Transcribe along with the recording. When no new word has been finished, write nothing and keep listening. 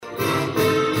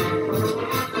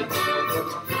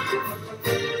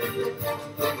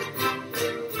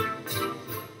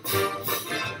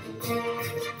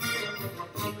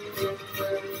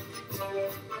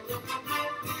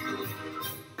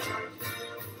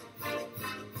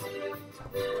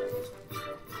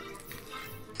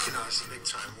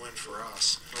big-time win for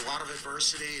us. A lot of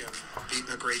adversity and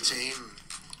beating a great team.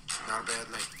 Not a bad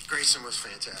night. Grayson was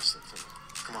fantastic tonight.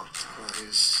 Come on. He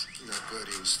was not good.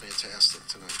 He was fantastic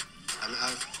tonight.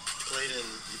 I've played in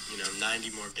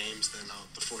 90 more games than all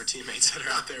the 4 teammates that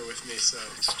are out there with me, so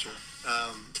It's true.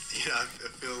 I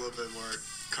feel a little bit more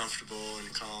comfortable and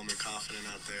calm and confident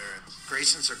out there.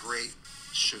 Grayson's a great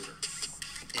shooter,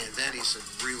 and then he's a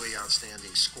really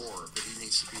outstanding scorer, but he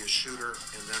needs to be a shooter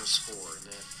and then a scorer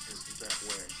in that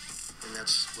way, and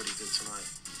that's what he did tonight.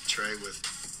 Trey with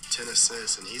 10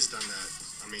 assists, and he's done that.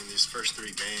 I mean, these first 3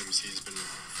 games, he's been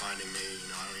finding me.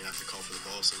 I don't even have to call for the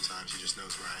ball sometimes. He just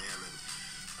knows where I am.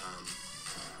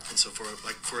 And so for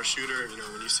a shooter,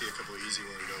 when you see a couple of easy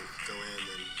ones go in,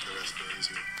 then the rest go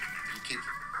easy. You keep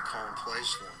calling plays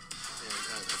for him,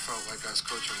 and I felt like I was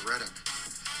coaching Reddick.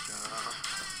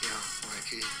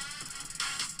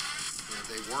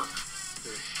 They work.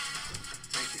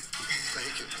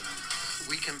 Thank you.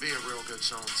 We can be a real good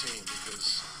zone team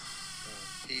because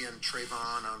he and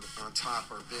Trayvon on top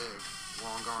are big,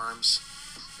 long arms,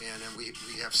 and then we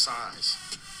have size.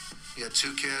 He had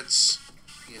 2 kids.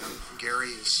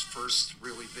 Gary, his first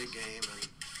really big game, and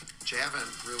Javin,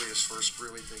 really his first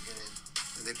really big game.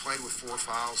 And they played with 4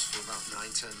 fouls for about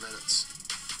 9-10 minutes.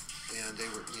 And they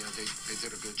were, they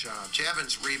did a good job.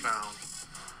 Javin's rebound,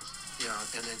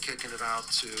 and then kicking it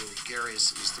out to Gary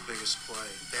is the biggest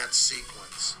play. That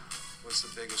sequence was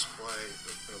the biggest play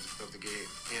of the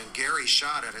game. And Gary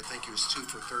shot it. I think he was 2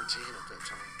 for 13 at that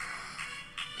time.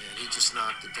 And he just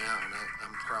knocked it down.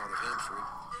 I'm proud of him for it.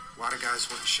 A lot of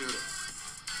guys wouldn't shoot it.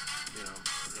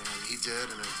 And he did,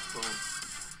 and then boom.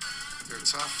 They're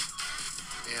tough,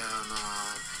 and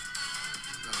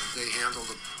they handled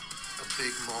a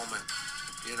big moment.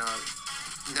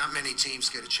 Not many teams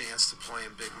get a chance to play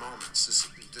in big moments. This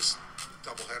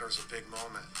doubleheader is a big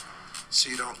moment, so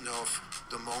you don't know if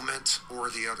the moment or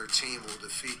the other team will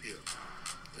defeat you.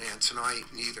 And tonight,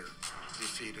 neither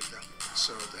defeated them.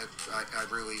 So I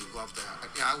really love that.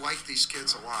 I like these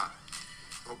kids a lot.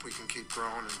 Hope we can keep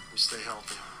growing and we stay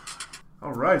healthy.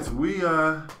 All right, so we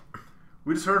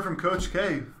just heard from Coach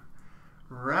K,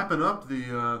 wrapping up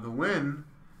the win.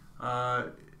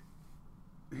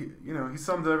 He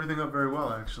summed everything up very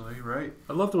well, actually, right?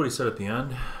 I loved what he said at the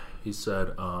end. He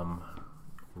said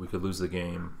we could lose the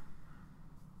game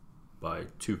by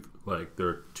 2. There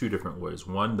are 2 different ways.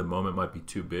 One, the moment might be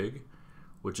too big,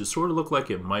 which it sort of looked like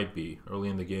it might be early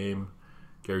in the game.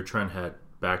 Gary Trent had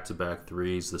back-to-back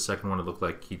threes. The second one it looked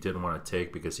like he didn't want to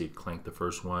take because he'd clanked the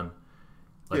first one.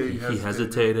 He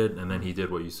hesitated, and then he did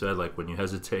what you said. Like, when you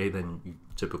hesitate, then you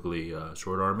typically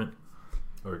short arm it,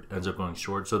 or it ends up going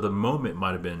short. So the moment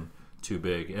might have been too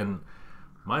big. And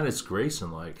minus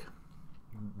Grayson,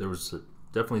 there was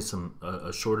definitely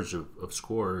a shortage of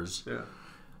scorers. Yeah.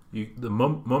 The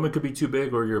moment could be too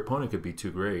big, or your opponent could be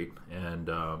too great. And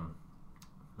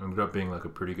ended up being like a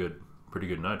pretty good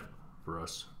night for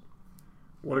us.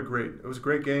 It was a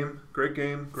great game. Great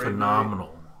Phenomenal.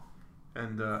 Night.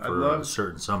 And I for love a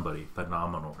certain somebody.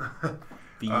 Phenomenal.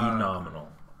 Phenomenal.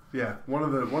 Yeah, one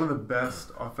of the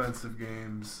best offensive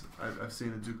games I've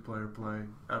seen a Duke player play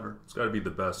ever. It's got to be the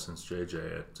best since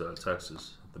JJ at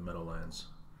Texas at the Meadowlands.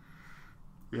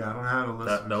 Yeah, I don't have a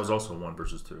list. That was also 1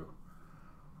 versus 2.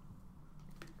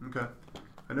 Okay,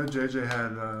 I know JJ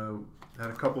had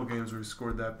a couple of games where he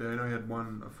scored that big. I know he had a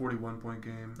 41-point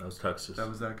game. That was Texas. That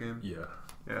was that game. Yeah.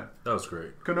 Yeah. That was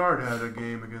great. Kennard had a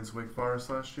game against Wake Forest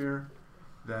last year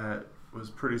that was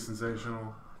pretty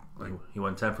sensational. He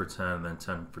went 10 for 10, then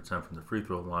 10 for 10 from the free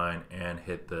throw line, and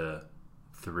hit the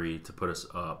 3 to put us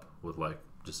up with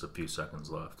just a few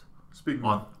seconds left. Speaking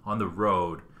on the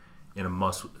road in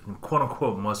a quote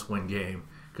unquote must win game,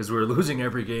 because we were losing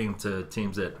every game to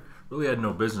teams that really had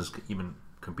no business even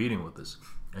competing with us.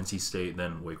 NC State,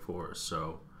 then Wake Forest.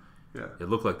 So yeah, it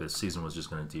looked like this season was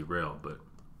just going to derail, but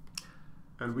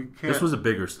we can't. This was a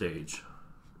bigger stage.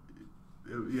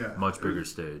 Yeah, much bigger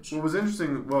stage. What was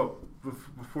interesting,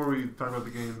 before we talk about the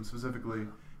game specifically,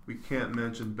 we can't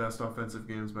mention best offensive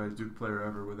games by a Duke player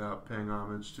ever without paying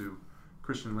homage to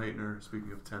Christian Laettner.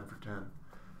 Speaking of 10 for 10,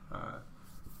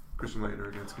 Christian Laettner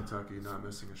against Kentucky, not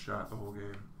missing a shot the whole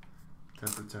game. 10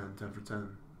 for 10, 10 for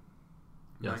 10.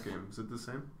 Yes. That game, is it the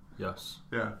same? Yes.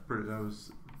 Yeah, that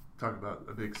was talking about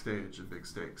a big stage and big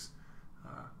stakes.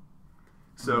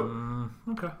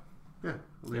 Okay. Yeah,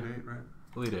 Elite Eight, right?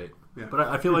 Elite Eight. Yeah. But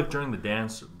I feel like during the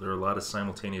dance, there are a lot of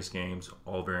simultaneous games,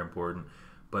 all very important.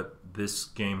 But this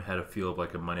game had a feel of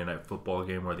like a Monday Night Football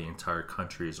game where the entire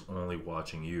country is only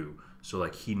watching you. So,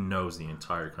 he knows the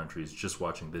entire country is just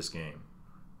watching this game,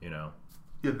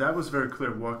 Yeah, that was very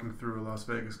clear walking through a Las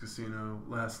Vegas casino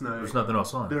last night. There's nothing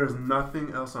else on. There is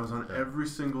nothing else. I was on Yeah. every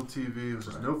single TV. It was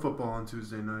just no football on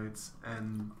Tuesday nights,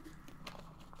 and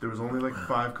there was only like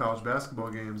 5 college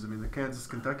basketball games. I mean, the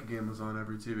Kansas-Kentucky game was on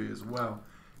every TV as well.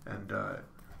 And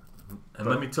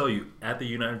let me tell you, at the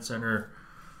United Center,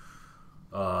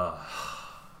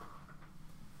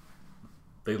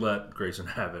 they let Grayson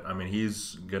have it. I mean,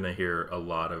 he's going to hear a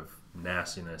lot of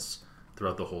nastiness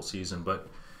throughout the whole season, but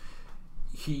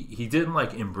he didn't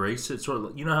like embrace it. Sort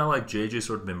of, you know how like JJ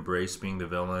sort of embraced being the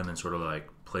villain and sort of like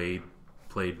played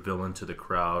villain to the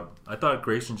crowd. I thought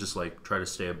Grayson just like tried to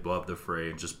stay above the fray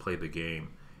and just play the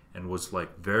game, and was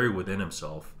like very within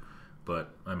himself.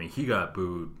 But I mean, he got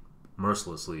booed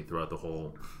mercilessly throughout the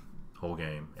whole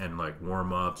game, and like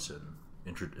warm ups and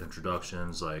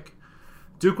introductions. Like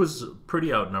Duke was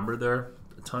pretty outnumbered there.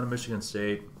 A ton of Michigan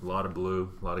State, a lot of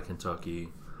blue, a lot of Kentucky,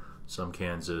 some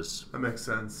Kansas. that makes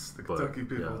sense. The But, Kentucky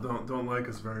people yeah. don't like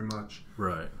us very much.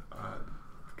 Right.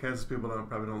 The Kansas people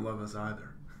probably don't love us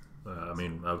either. I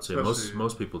mean, I would say Especially-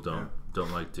 most people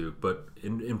don't like Duke, but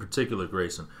in particular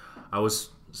Grayson. I was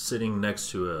sitting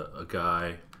next to a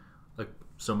guy, like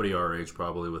somebody our age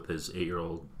probably, with his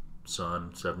 8-year-old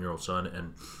son, 7-year-old son,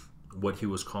 and what he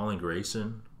was calling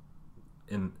Grayson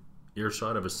in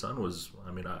earshot of his son was,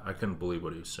 I mean, I couldn't believe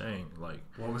what he was saying. Like,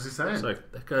 What was he saying? it's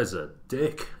like, that guy's a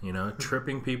dick, you know,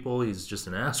 tripping people. He's just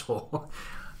an asshole.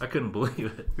 I couldn't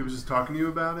believe it. He was just talking to you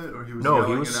about it, or he was No,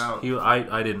 yelling he was. it out?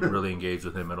 I didn't really engage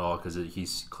with him at all because he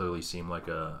clearly seemed like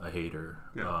a hater.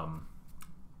 Yeah.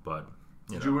 But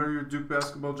Did you wear your Duke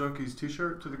Basketball Junkies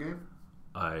T-shirt to the game?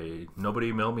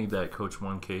 nobody emailed me that Coach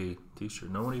 1K T-shirt.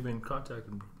 No one even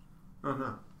contacted me. Oh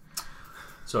no.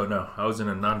 So no, I was in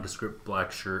a nondescript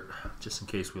black shirt just in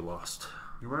case we lost.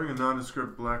 You're wearing a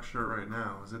nondescript black shirt right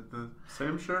now. Is it the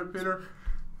same shirt, Peter?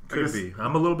 I Could guess- be.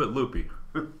 I'm a little bit loopy.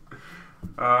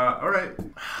 All right.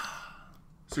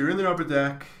 So you're in the upper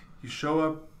deck. You show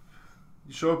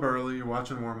up early. You're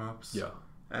watching warm-ups. Yeah.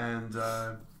 And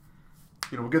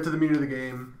we'll get to the meat of the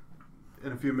game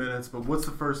in a few minutes. But what's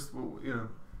the first?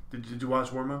 Did you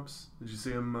watch warm-ups? Did you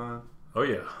see him? Oh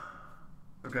yeah.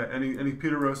 Okay. Any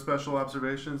Peter Rose special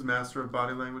observations? Master of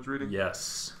body language reading.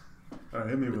 Yes. All right.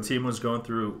 Hit me The with. team was going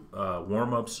through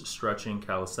warm-ups, stretching,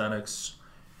 calisthenics.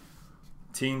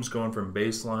 Teams going from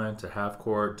baseline to half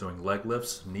court, doing leg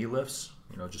lifts, knee lifts,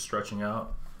 just stretching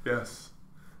out. Yes.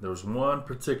 There was one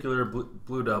particular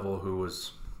Blue Devil who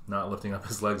was not lifting up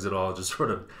his legs at all, just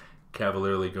sort of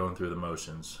cavalierly going through the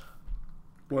motions.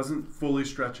 Wasn't fully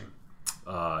stretching.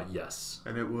 Yes.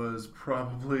 And it was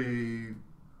probably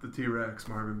the T-Rex,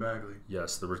 Marvin Bagley.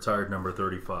 Yes, the retired number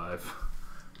 35,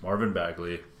 Marvin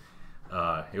Bagley.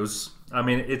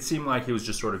 It seemed like he was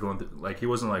just sort of going through, like he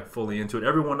wasn't like fully into it.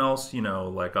 Everyone else,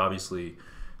 like obviously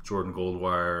Jordan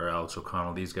Goldwire, Alex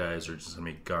O'Connell, these guys are just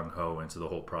going to be gung-ho into the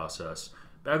whole process.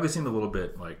 Bagley seemed a little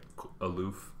bit like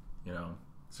aloof,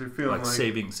 So you're feeling like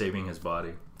saving his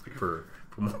body for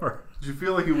more. Did you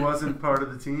feel like he wasn't part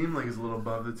of the team? Like he's a little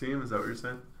above the team? Is that what you're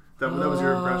saying? That was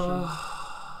your impression?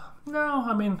 No,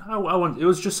 I mean, I it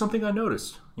was just something I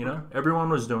noticed. Everyone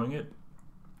was doing it.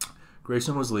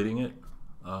 Grayson was leading it.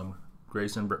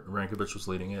 Grayson Rankovich was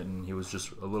leading it, and he was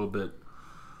just a little bit.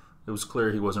 It was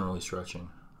clear he wasn't really stretching.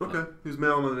 Okay, he was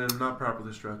mailing it in, not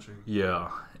properly stretching.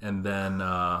 Yeah, and then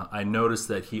I noticed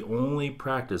that he only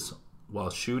practiced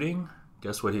while shooting.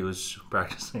 Guess what he was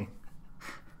practicing?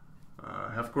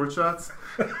 Half-court shots?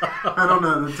 I don't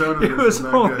know. The tone of He this was is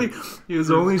not only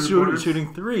good.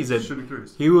 shooting Three-pointers? threes, and Shooting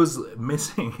threes. he was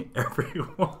missing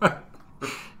everyone.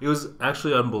 It was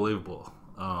actually unbelievable.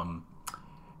 How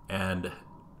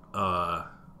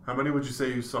many would you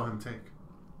say you saw him take?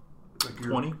 Like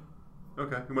 20?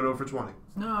 Okay, he went over 20.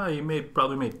 No, he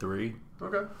probably made 3.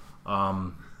 Okay.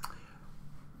 On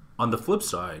the flip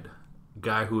side,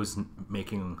 guy who was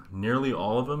making nearly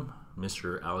all of them,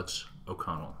 Mr. Alex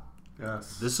O'Connell.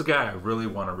 Yes. This is a guy I really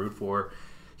want to root for.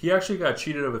 He actually got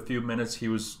cheated of a few minutes. He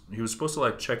was supposed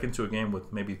to check into a game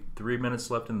with maybe 3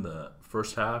 minutes left in the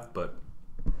first half, but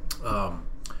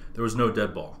there was no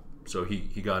dead ball. So he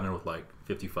got in with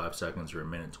 55 seconds or a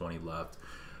minute 20 left.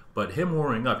 But him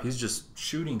warming up, he's just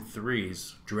shooting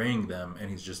threes, draining them, and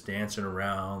he's just dancing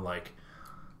around,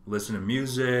 listening to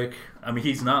music. I mean,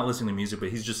 he's not listening to music, but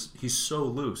he's so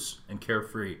loose and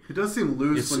carefree. He does seem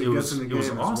loose when he gets in the game It was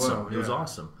awesome. as well. It was yeah.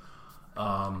 awesome.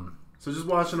 So just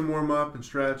watching him warm up and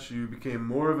stretch, you became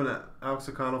more of an Alex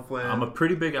O'Connell fan. I'm a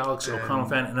pretty big Alex O'Connell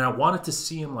fan, and I wanted to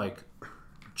see him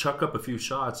chuck up a few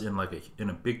shots in in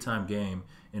a big time game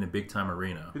in a big time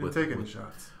arena. He didn't take any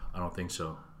shots. I don't think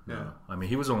so. Yeah. No. I mean,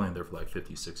 he was only in there for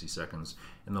 50, 60 seconds.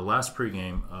 In the last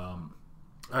pregame,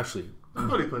 actually, I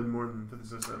thought he played more than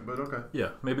 56%, but okay. yeah,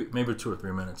 maybe 2 or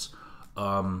 3 minutes.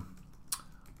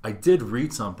 I did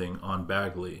read something on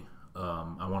Bagley.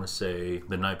 I want to say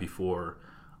the night before.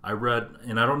 I read,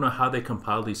 and I don't know how they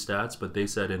compiled these stats, but they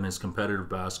said in his competitive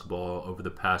basketball over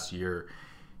the past year,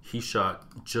 he shot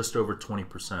just over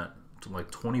 20%,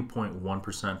 like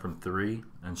 20.1% from three,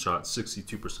 and shot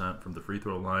 62% from the free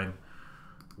throw line,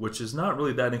 which is not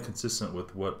really that inconsistent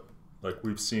with what like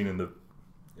we've seen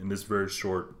in this very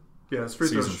short his free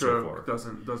throw season so stroke far.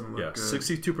 doesn't look Yeah, good.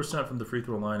 62% from the free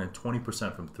throw line and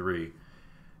 20% from three.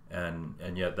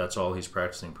 And yet that's all he's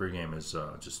practicing pregame is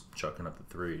just chucking up the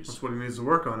threes. That's what he needs to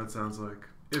work on, it sounds like,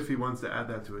 if he wants to add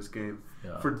that to his game.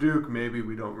 Yeah. For Duke, maybe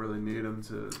we don't really need him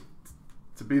to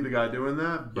be the guy doing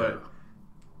that, but,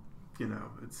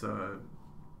 it's a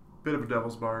bit of a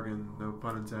devil's bargain, no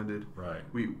pun intended. Right.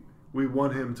 We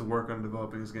want him to work on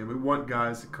developing his game. We want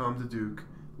guys to come to Duke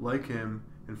like him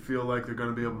and feel like they're going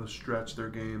to be able to stretch their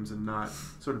games and not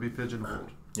sort of be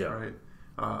pigeonholed. Yeah. Right?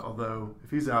 Although if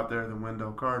he's out there, then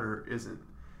Wendell Carter isn't,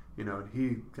 and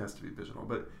he has to be pigeonholed.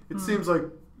 But it seems like,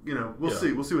 we'll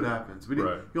see. We'll see what happens.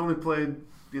 He only played,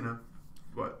 10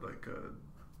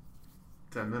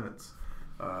 minutes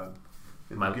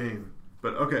in the game.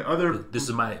 But okay, this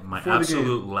is my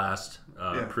absolute last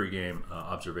pregame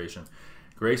observation.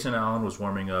 Grayson Allen was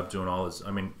warming up, doing all this.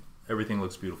 I mean, everything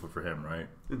looks beautiful for him, right?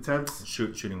 Intense?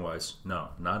 Shooting wise. No,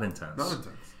 not intense. Not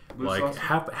intense. Like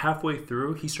halfway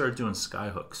through, he started doing sky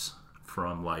hooks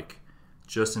from like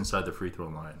just inside the free throw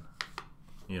line,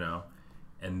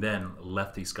 and then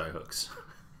lefty sky hooks.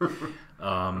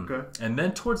 Okay. And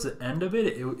then towards the end of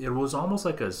it was almost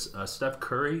like a Steph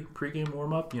Curry pregame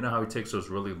warm up. You know how he takes those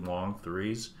really long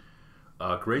threes.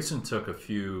 Grayson took a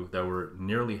few that were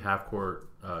nearly half court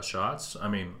shots. I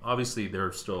mean, obviously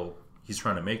he's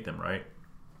trying to make them, right?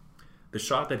 The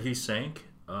shot that he sank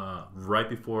right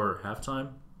before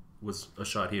halftime was a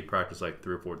shot he had practiced like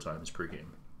 3 or 4 times pregame.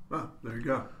 Oh, there you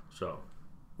go. So,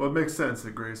 well, it makes sense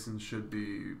that Grayson should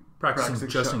be practicing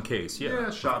just in case. Yeah,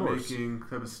 shot making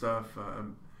type of stuff.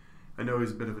 I know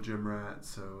he's a bit of a gym rat,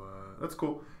 so that's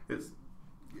cool.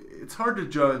 It's hard to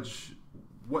judge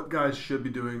what guys should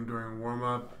be doing during warm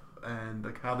up and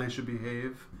like how they should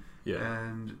behave. Yeah.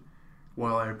 And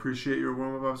while I appreciate your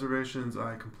warm up observations,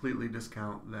 I completely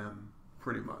discount them.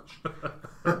 Pretty much.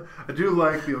 I do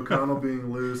like the O'Connell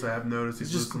being loose. I have noticed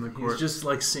he's loose on the court. He's just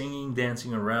like singing,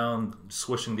 dancing around,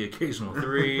 swishing the occasional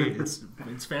three. It's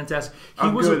fantastic.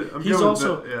 He's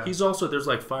also there's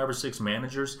like 5 or 6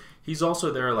 managers. He's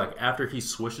also there like after he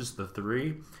swishes the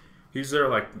three, he's there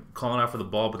like calling out for the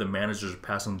ball, but the managers are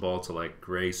passing the ball to like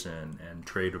Grayson and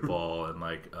trade the ball and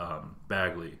like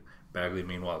Bagley. Bagley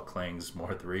meanwhile clangs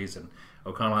more threes, and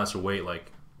O'Connell has to wait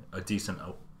like a decent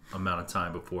amount of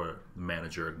time before the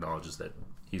manager acknowledges that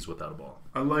he's without a ball.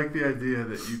 I like the idea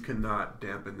that you cannot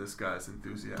dampen this guy's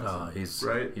enthusiasm. He's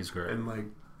great, and like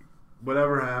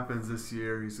whatever happens this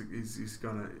year, he's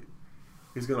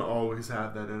gonna always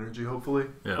have that energy. Hopefully,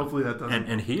 hopefully that doesn't.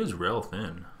 And he is real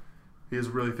thin. He is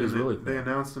really thin. They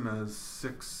announced him as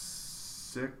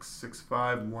 6'6", 6'5",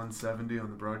 170 on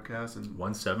the broadcast, and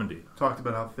 170. Talked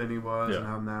about how thin he was and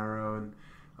how narrow, and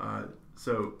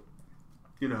so.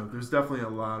 There's definitely a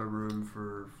lot of room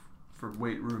for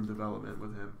weight room development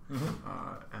with him.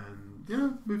 Mm-hmm.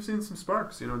 And, we've seen some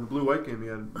sparks. In the blue-white game, he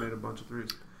had made a bunch of threes.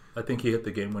 I think he hit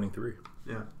the game-winning three.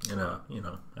 Yeah. In a,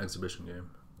 exhibition game.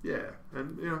 Yeah.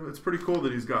 And, it's pretty cool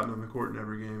that he's gotten on the court in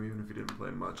every game, even if he didn't play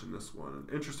much in this one. An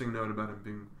interesting note about him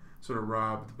being sort of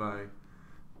robbed by,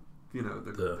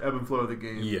 the ebb and flow of the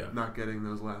game, not getting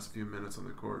those last few minutes on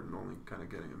the court and only kind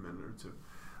of getting a minute or two.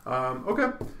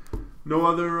 Okay. No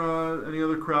other any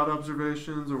other crowd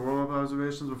observations or warm-up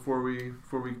observations before we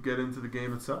get into the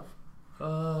game itself?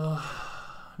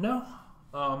 No.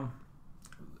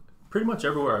 Pretty much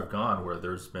everywhere I've gone where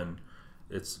it's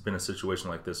been a situation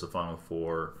like this, a Final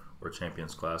Four or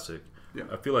Champions Classic. Yeah.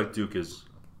 I feel like Duke is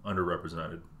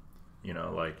underrepresented.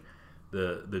 Like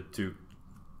the Duke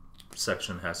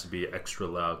section has to be extra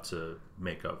loud to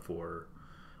make up for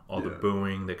all the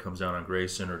booing that comes down on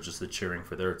Grayson or just the cheering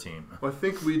for their team. Well, I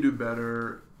think we do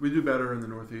better. We do better in the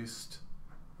Northeast,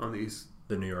 on the East.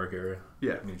 The New York area?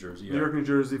 Yeah. New Jersey. New York, New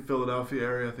Jersey, Philadelphia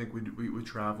area. I think we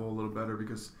travel a little better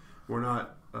because we're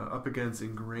not up against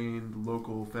ingrained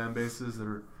local fan bases that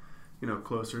are,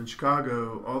 closer. In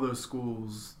Chicago, all those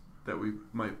schools that we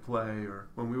might play, or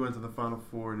when we went to the Final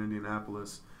Four in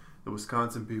Indianapolis, the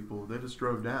Wisconsin people, they just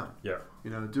drove down. Yeah.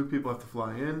 Duke people have to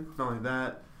fly in. Not only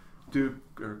that,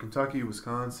 Duke or Kentucky,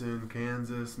 Wisconsin,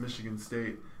 Kansas, Michigan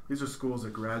State. These are schools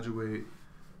that graduate,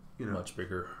 much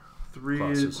bigger. 3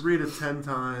 classes. 3 to 10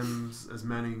 times as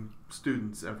many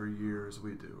students every year as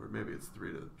we do, or maybe it's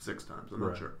 3 to 6 times. I'm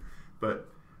not sure, but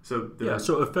so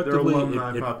so effectively,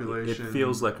 population, it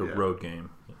feels like a road game,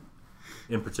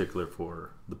 in particular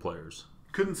for the players.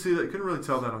 Couldn't see that. Couldn't really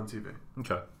tell that on TV.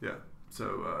 Okay. Yeah.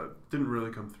 So didn't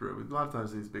really come through. A lot of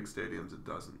times in these big stadiums, it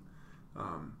doesn't.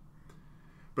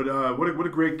 But what a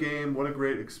great game! What a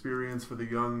great experience for the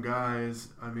young guys.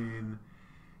 I mean,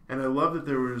 and I love that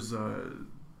there was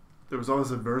all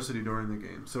this adversity during the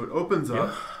game. So it opens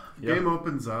up. Game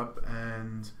opens up,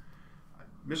 and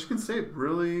Michigan State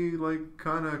really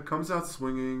kind of comes out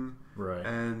swinging, right,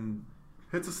 and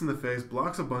hits us in the face,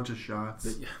 blocks a bunch of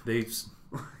shots.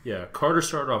 Carter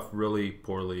started off really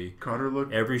poorly. Carter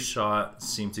looked. Every shot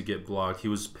seemed to get blocked. He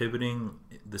was pivoting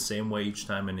the same way each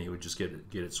time, and he would just get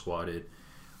it swatted.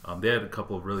 They had a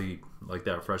couple of really like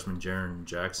that freshman Jaren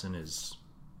Jackson's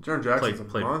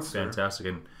a monster. Fantastic,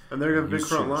 and they're got a big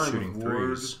front line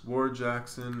with Ward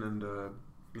Jackson and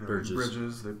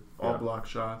Bridges. They all block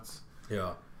shots.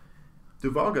 Yeah.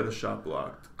 Duval got a shot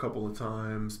blocked a couple of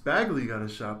times. Bagley got a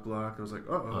shot blocked. I was like,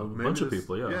 a bunch of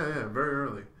people, yeah, very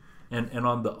early. And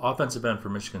on the offensive end for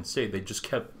Michigan State, they just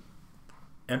kept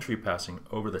entry passing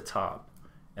over the top,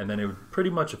 and then it would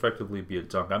pretty much effectively be a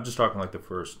dunk. I'm just talking like the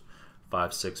first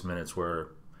 5-6 minutes where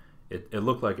it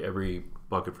looked like every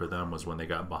bucket for them was when they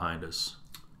got behind us.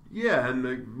 Yeah,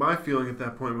 and my feeling at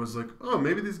that point was like, oh,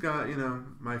 maybe these guys,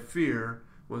 my fear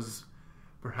was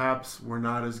perhaps we're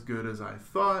not as good as I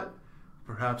thought.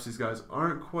 Perhaps these guys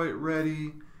aren't quite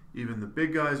ready. Even the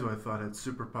big guys who I thought had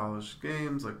super polished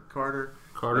games, like Carter.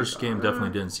 Carter's game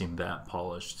definitely didn't seem that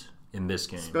polished in this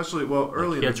game. Especially, early in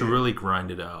the game. He had to really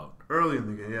grind it out. Early in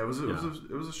the game, yeah. It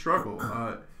was a struggle.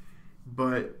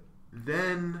 But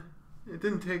then it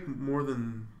didn't take more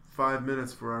than 5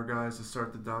 minutes for our guys to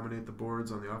start to dominate the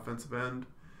boards on the offensive end.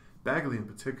 Bagley in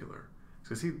particular.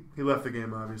 Because he left the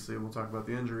game, obviously, and we'll talk about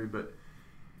the injury, but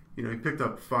he picked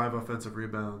up 5 offensive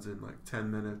rebounds in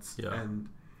 10 minutes. Yeah. And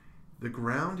the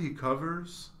ground he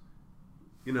covers,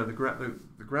 the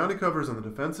ground he covers on the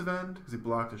defensive end, because he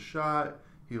blocked a shot,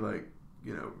 he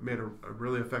made a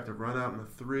really effective run out in the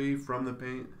 3 from the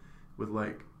paint with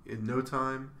in no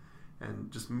time,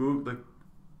 and just moved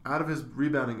out of his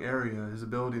rebounding area. His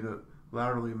ability to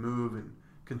laterally move and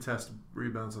contest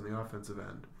rebounds on the offensive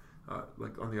end,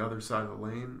 on the other side of the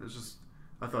lane, is just,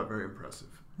 I thought, very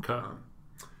impressive. Okay.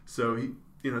 So he,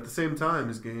 at the same time,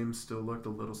 his game still looked a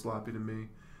little sloppy to me.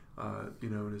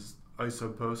 In his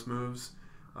ISO post moves,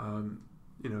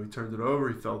 he turned it over.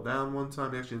 He fell down one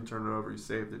time. He actually didn't turn it over. He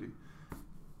saved it. He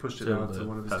pushed it out to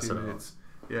one of his teammates.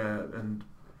 Yeah, and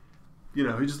he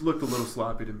just looked a little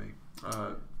sloppy to me.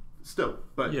 Still,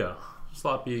 but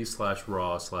sloppy /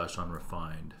 raw /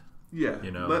 unrefined. Yeah,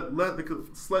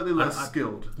 slightly less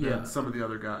skilled than some of the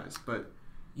other guys, but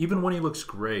even when he looks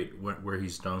great, where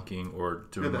he's dunking or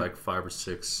doing 5 or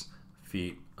 6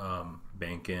 feet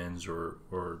bank-ins or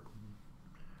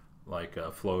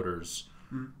floaters,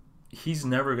 he's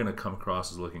never going to come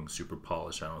across as looking super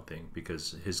polished, I don't think,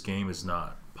 because his game is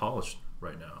not polished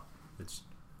right now. It's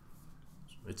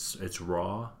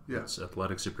raw. Yeah. It's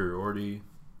athletic superiority.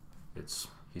 He's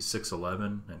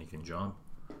 6'11" and he can jump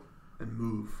and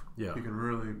move. Yeah, he can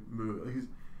really move.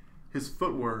 His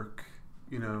footwork,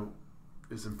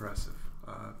 is impressive.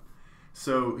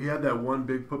 So he had that one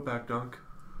big putback dunk.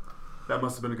 That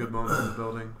must have been a good moment in the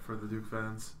building for the Duke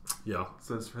fans. Yeah.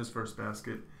 So it's his first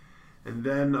basket. And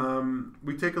then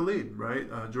we take a lead, right?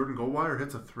 Jordan Goldwire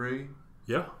hits a 3.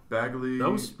 Yeah. Bagley.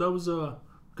 That was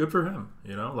good for him,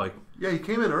 Yeah, he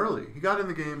came in early. He got in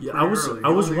the game I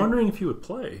was wondering if he would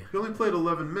play. He only played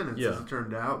 11 minutes, as it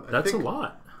turned out. That's a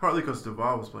lot. Partly because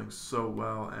Duval was playing so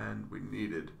well, and we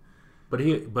needed.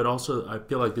 But also, I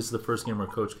feel like this is the first game where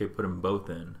Coach K put them both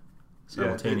in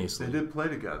simultaneously. They did play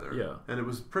together. Yeah, and it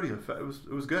was pretty. It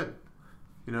was good.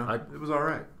 It was all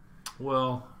right.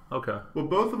 Well, okay. Well,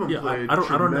 both of them played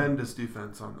tremendous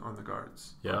defense on the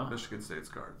guards. Yeah, on Michigan State's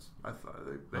guards. I thought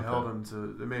they held them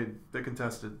to. They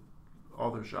contested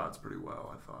all their shots pretty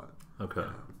well. I thought. Okay.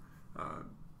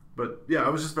 But yeah, I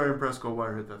was just very impressed.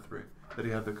 Goldwire hit that 3. That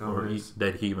he had the confidence.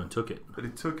 That he even took it. That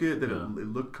he took it. That it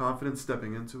looked confident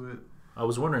stepping into it. I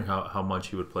was wondering how much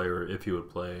he would play or if he would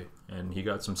play, and he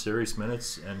got some serious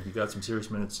minutes,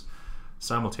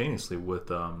 simultaneously with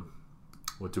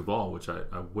Duval, which I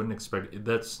wouldn't expect.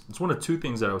 It's one of 2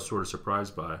 things that I was sort of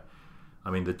surprised by.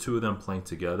 I mean, the 2 of them playing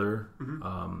together,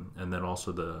 and then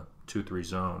also the 2-3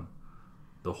 zone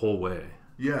the whole way.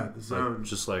 Yeah, the zone.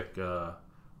 Just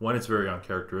one, it's very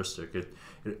uncharacteristic.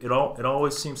 It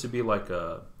always seems to be like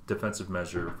a defensive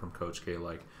measure from Coach K.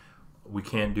 Like, we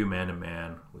can't do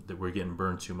man-to-man. We're getting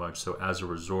burned too much. So as a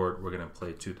resort, we're going to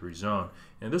play 2-3 zone.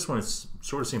 And this one, it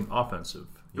sort of seemed offensive.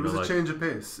 It was a change of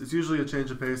pace. It's usually a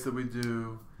change of pace that we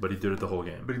do. But he did it the whole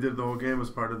game. But he did it the whole game as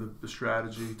part of the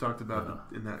strategy. He talked about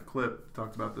in that clip,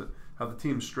 talked about how the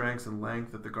team's strengths and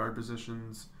length at the guard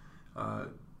positions, it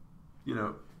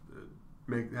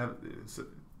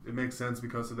makes sense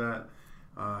because of that.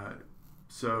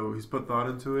 So he's put thought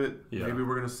into it. Yeah. Maybe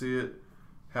we're going to see it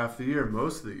half the year,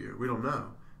 most of the year. We don't know.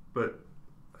 But,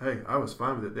 hey, I was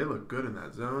fine with it. They look good in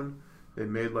that zone. They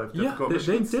made life difficult. Yeah,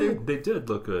 they did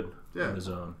look good in the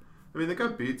zone. I mean, they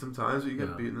got beat sometimes, but you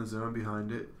get beat in the zone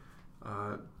behind it.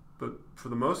 But for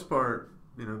the most part,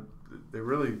 they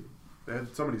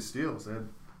had so many steals. They had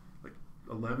like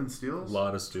 11 steals. A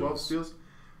lot of steals. 12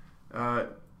 steals.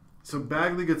 So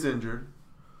Bagley gets injured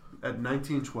at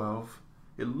 19-12.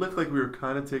 It looked like we were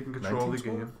kind of taking control of the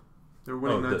game. They were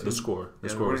winning 19. The score. The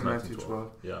score was 19-12.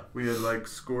 Yeah. We had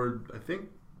scored, I think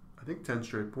 10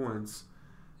 straight points.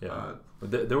 Yeah.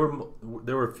 There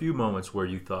were a few moments where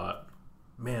you thought,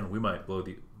 man, we might blow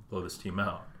this team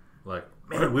out. Like,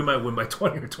 man, we might win by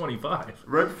 20 or 25.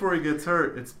 Right before he gets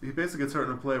hurt, he basically gets hurt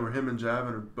in a play where him and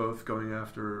Javin are both going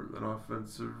after an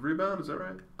offensive rebound. Is that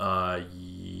right?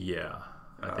 Yeah.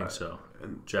 I think so.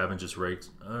 And Javin just raked,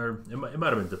 or it might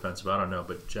have been defensive. I don't know,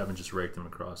 but Javin just raked him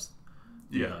across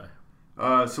the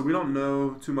eye. So we don't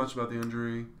know too much about the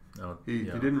injury. He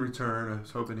didn't return. I was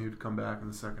hoping he would come back in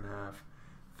the second half.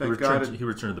 He returned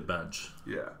to the bench.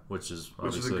 Yeah, which is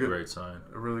obviously a great sign.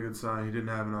 A really good sign. He didn't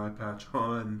have an eye patch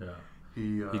on.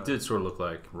 Yeah, he did sort of look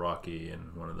like Rocky in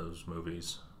one of those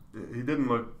movies. He didn't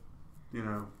look,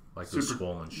 like super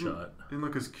swollen shut. He didn't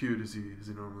look as cute as he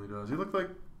normally does. He looked like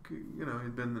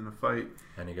he'd been in a fight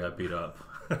and he got beat up.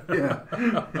 Yeah,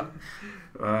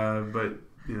 but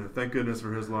thank goodness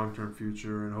for his long-term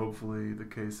future, and hopefully the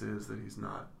case is that it's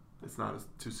not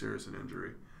too serious an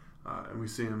injury. And we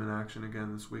see him in action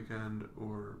again this weekend,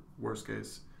 or worst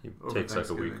case, he takes like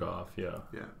a week off. Yeah.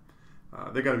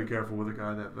 They got to be careful with a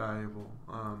guy that valuable.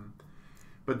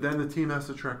 But then the team has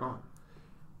to trek on.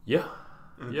 Yeah.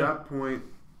 And at that point,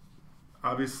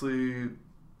 obviously,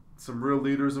 some real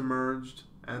leaders emerged,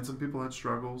 and some people had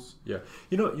struggles. Yeah.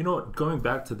 You know what? Going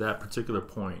back to that particular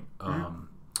point,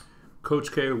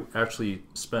 Coach K actually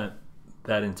spent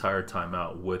that entire time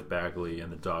out with Bagley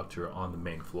and the doctor on the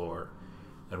main floor.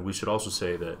 And we should also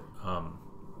say that,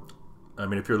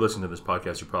 if you're listening to this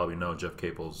podcast, you probably know Jeff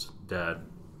Capel's dad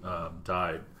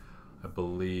died, I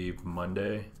believe,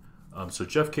 Monday. So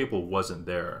Jeff Capel wasn't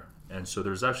there. And so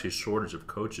there's actually a shortage of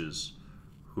coaches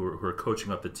who are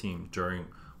coaching up the team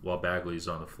while Bagley's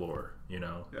on the floor.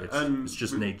 It's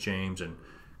just Nate James and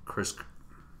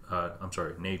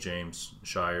Nate James,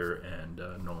 Shire, and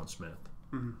Nolan Smith.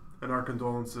 Mm-hmm. And our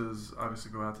condolences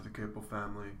obviously go out to the Capel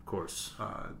family. Of course.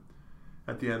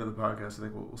 At the end of the podcast, I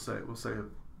think we'll say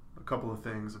a couple of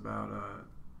things about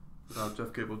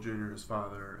Jeff Capel Jr., his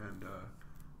father, and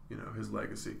his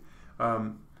legacy.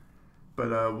 But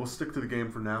we'll stick to the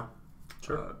game for now.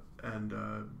 Sure.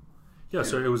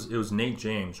 So it was Nate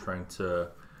James trying to,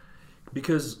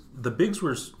 because the bigs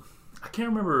were, I can't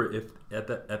remember if at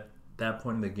that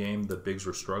point in the game the bigs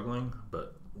were struggling,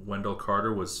 but Wendell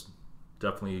Carter was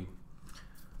definitely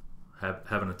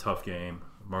having a tough game.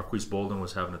 Marquise Bolden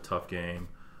was having a tough game.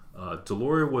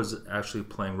 Deloria was actually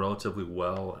playing relatively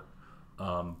well,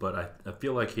 but I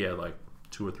feel like he had like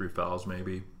 2 or 3 fouls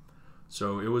maybe.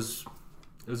 So it was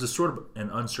a sort of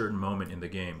an uncertain moment in the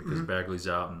game because Bagley's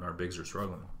out and our bigs are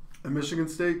struggling. And Michigan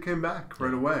State came back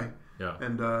right away. Yeah,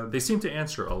 and they seemed to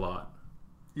answer a lot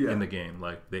in the game.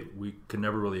 Like we could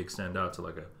never really extend out to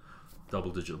like a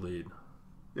double-digit lead.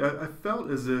 Yeah, I felt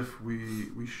as if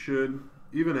we should.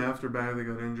 Even after Bagley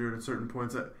got injured at certain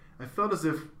points, I felt as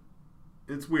if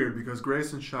it's weird because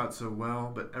Grayson shot so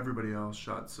well, but everybody else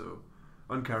shot so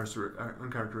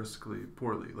uncharacteristically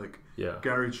poorly. Like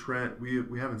Gary Trent,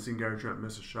 we haven't seen Gary Trent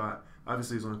miss a shot.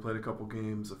 Obviously, he's only played a couple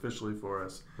games officially for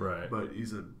us, right? But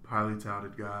he's a highly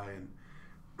touted guy,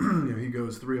 and he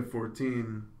goes 3 of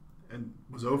 14 and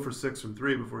was 0 for 6 from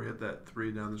 3 before he hit that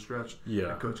 3 down the stretch. Yeah,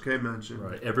 that Coach K mentioned.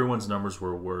 Right, everyone's numbers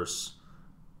were worse.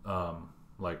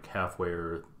 Like halfway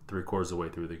or 3/4 of the way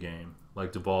through the game.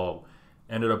 Like Duvall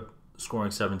ended up scoring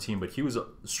 17, but he was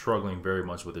struggling very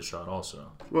much with his shot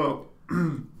also. Well,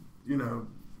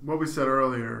 what we said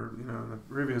earlier, the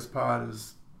previous pod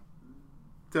is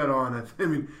dead on. I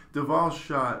mean, Duvall's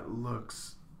shot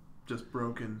looks just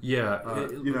broken. Yeah.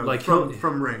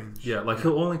 From range. Yeah,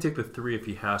 he'll only take the 3 if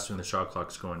he has to and the shot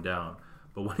clock's going down.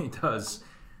 But when he does...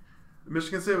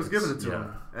 Michigan State was giving it to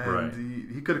him,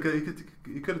 and he could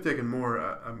have taken more.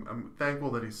 I'm thankful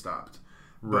that he stopped.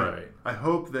 Right. I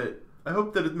hope that I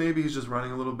hope that maybe he's just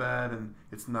running a little bad and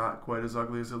it's not quite as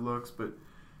ugly as it looks. But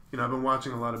I've been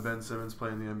watching a lot of Ben Simmons play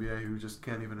in the NBA who just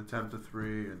can't even attempt a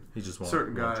three, and he just won't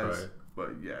try it.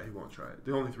 But yeah, he won't try it.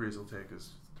 The only threes he'll take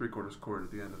is 3/4 court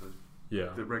at the end of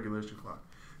the regulation clock.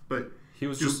 But he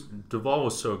was Duval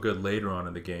was so good later on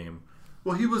in the game.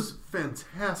 Well, he was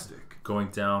fantastic going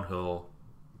downhill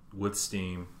with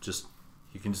steam.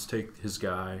 He can just take his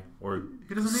guy or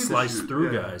he doesn't need slice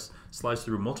through guys, slice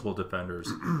through multiple defenders,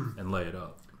 and lay it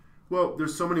up. Well,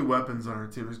 there's so many weapons on our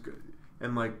team,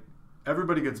 and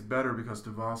everybody gets better because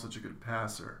Duval's such a good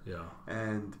passer. Yeah,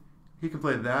 and he can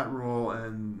play that role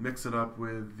and mix it up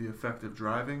with the effective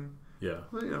driving. Yeah,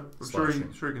 I'm sure he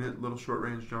can hit little short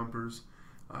range jumpers,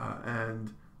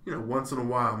 and once in a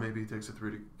while maybe he takes a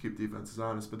three to keep defenses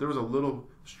honest. But there was a little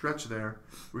stretch there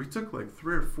where he took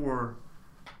 3 or 4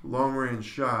 long range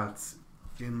shots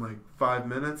in 5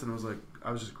 minutes, and it was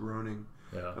I was just groaning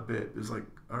a bit. It was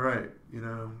all right,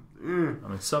 I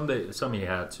mean, some he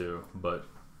had to, but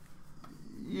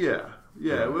yeah.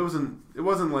 It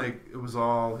wasn't like it was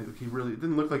all he really. It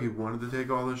didn't look like he wanted to take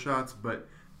all those shots, but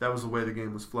that was the way the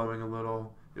game was flowing a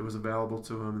little. It was available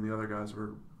to him, and the other guys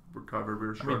were covered. We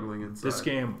were struggling inside. This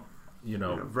game,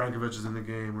 Vrankovic is in the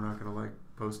game. We're not going to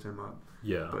post him up.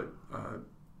 Yeah. But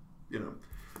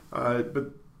I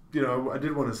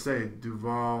did want to say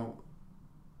Duval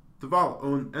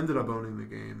ended up owning the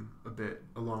game a bit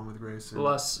along with Grayson. The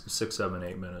last 6, 7,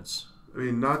 8 minutes. I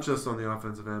mean, not just on the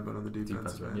offensive end, but on the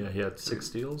defensive end. Yeah, he had 6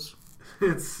 steals. He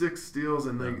had 6 steals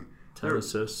and 10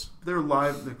 assists. They're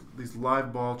live. These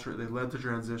live ball. They led to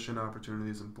transition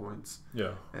opportunities and points.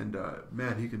 Yeah. And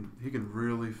man, he can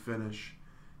really finish,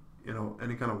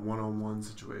 any kind of one-on-one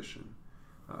situation.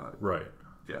 Right.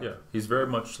 Yeah. He's very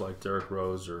much like Derrick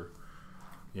Rose, or,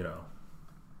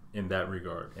 in that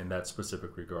regard, in that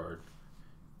specific regard.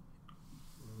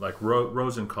 Like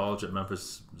Rose in college at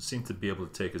Memphis seemed to be able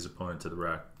to take his opponent to the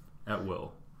rack at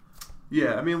will.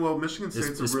 Yeah, I mean, Michigan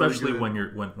State's especially really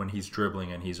good when he's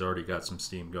dribbling and he's already got some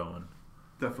steam going.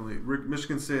 Definitely,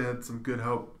 Michigan State had some good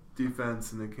help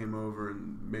defense, and they came over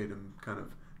and made him kind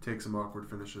of take some awkward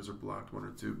finishes or blocked 1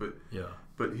 or 2.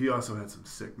 But he also had some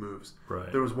sick moves.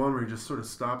 Right. There was one where he just sort of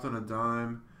stopped on a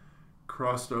dime,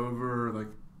 crossed over,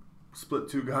 split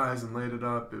 2 guys and laid it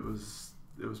up. It was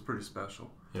pretty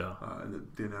special. Yeah. And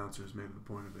the announcers made the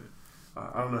point of it.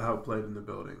 I don't know how it played in the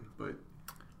building, but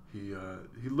he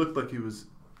looked like he was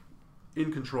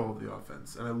in control of the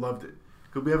offense, and I loved it.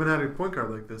 Because we haven't had a point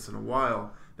guard like this in a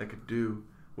while that could do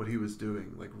what he was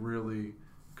doing, really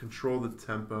control the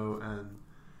tempo and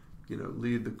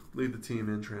lead the team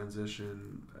in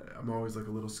transition. I'm always a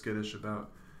little skittish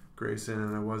about Grayson,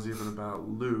 and I was even about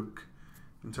Luke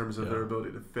in terms of their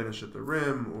ability to finish at the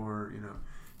rim, or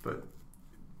but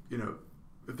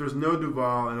if there's no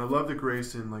Duval, and I love that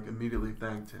Grayson immediately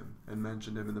thanked him and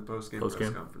mentioned him in the post-game press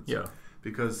conference. Yeah.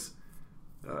 Because,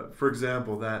 for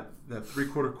example, that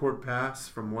 3/4 court pass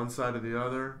from one side to the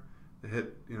other, the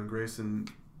hit, Grayson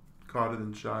caught it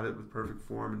and shot it with perfect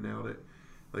form and nailed it.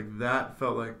 That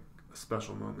felt like a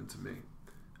special moment to me.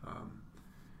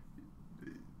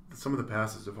 Some of the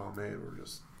passes Duval made were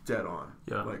just dead on.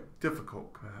 Yeah.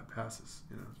 Difficult passes.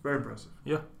 It's very impressive.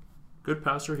 Yeah. Good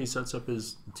passer. He sets up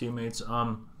his teammates.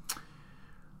 I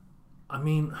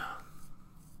mean...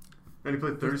 And he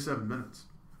played 37 minutes.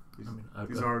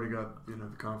 He's already got,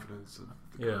 the confidence of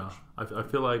the coach. I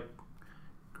feel like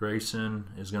Grayson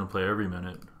is going to play every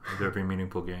minute of every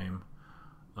meaningful game.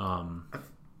 I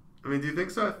mean, do you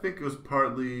think so? I think it was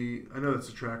partly... I know that's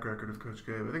a track record of Coach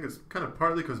K, but I think it's kind of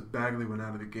partly because Bagley went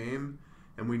out of the game,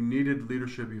 and we needed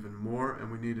leadership even more,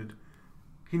 and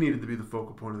he needed to be the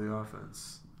focal point of the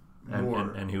offense.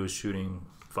 And he was shooting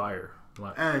fire,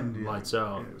 lights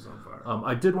out. Yeah, he was on fire.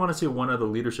 I did want to say one other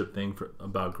leadership thing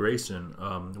about Grayson,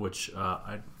 which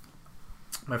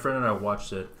my friend and I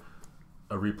watched a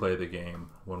replay of the game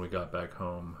when we got back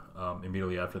home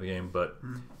immediately after the game, but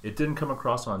it didn't come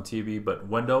across on TV. But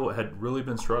Wendell had really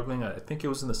been struggling. I think it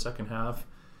was in the second half.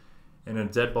 In a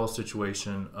dead ball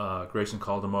situation, Grayson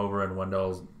called him over, and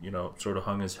Wendell, sort of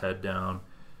hung his head down,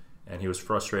 and he was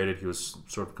frustrated. He was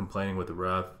sort of complaining with the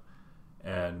ref.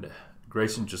 And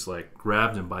Grayson just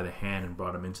grabbed him by the hand and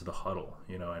brought him into the huddle,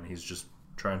 and he's just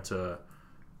trying to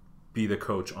be the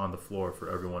coach on the floor for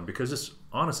everyone, because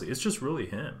it's just really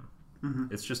him.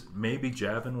 Mm-hmm. It's just maybe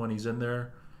Javin when he's in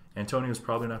there. Antonio's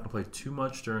probably not going to play too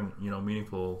much during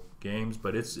meaningful games,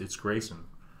 but it's Grayson.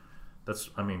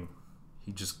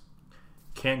 He just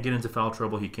can't get into foul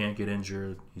trouble. He can't get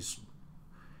injured. He's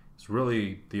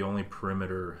really the only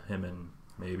perimeter, him and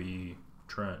maybe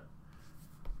Trent.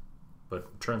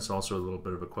 But Trent's also a little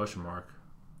bit of a question mark.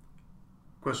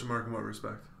 Question mark in what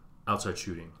respect? outside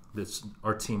shooting.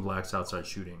 Our team lacks outside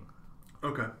shooting.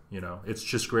 Okay. It's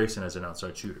just Grayson as an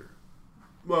outside shooter.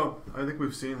 Well, I think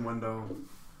we've seen Wendell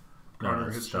Carter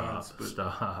hit shots. But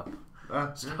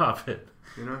Stop it.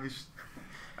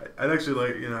 I'd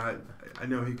actually I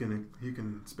know he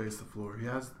can space the floor.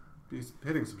 He's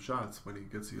hitting some shots when he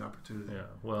gets the opportunity. Yeah.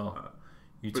 Well,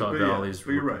 Utah Valley's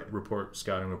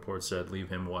scouting report said leave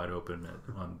him wide open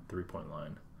on 3-point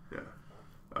line.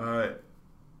 Yeah.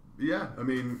 I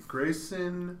mean,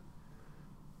 Grayson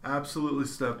absolutely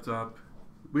stepped up.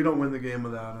 We don't win the game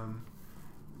without him.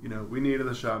 We needed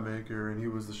the shot maker, and he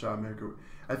was the shot maker.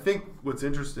 I think what's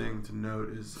interesting to note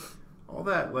is all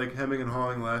that hemming and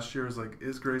hawing last year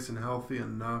is Grayson healthy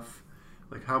enough?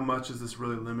 How much is this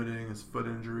really limiting his foot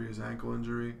injury, his ankle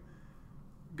injury?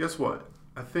 Guess what?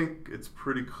 I think it's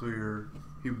pretty clear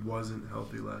he wasn't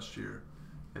healthy last year,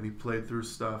 and he played through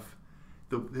stuff.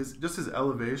 His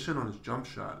elevation on his jump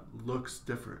shot looks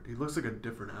different. He looks like a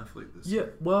different athlete this year. Yeah,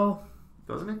 well,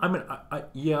 doesn't he? I mean,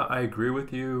 I agree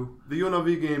with you. The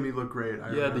UNLV game, he looked great.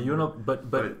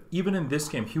 But even in this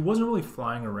game, he wasn't really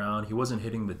flying around. He wasn't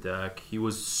hitting the deck. He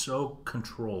was so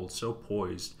controlled, so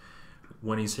poised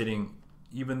when he's hitting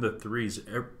even the threes.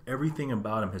 Everything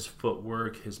about him, his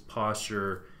footwork, his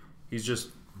posture, he's just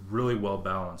really well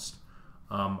balanced.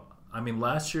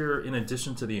 Last year, in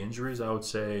addition to the injuries, I would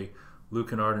say Luke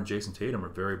Kennard and Jason Tatum are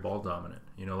very ball dominant.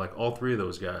 All three of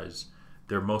those guys,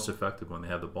 they're most effective when they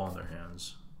have the ball in their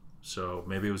hands. So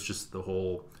maybe it was just the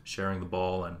whole sharing the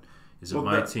ball and is it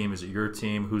my team? Is it your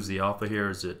team? Who's the alpha here?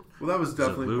 Is it? Well, that was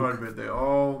definitely part of it. They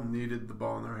all needed the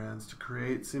ball in their hands to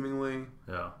create, seemingly.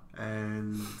 Yeah.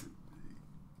 And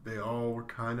they all were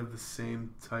kind of the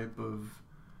same type of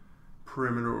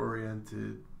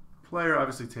perimeter-oriented player.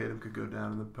 Obviously, Tatum could go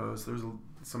down in the post. There's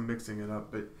some mixing it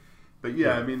up, but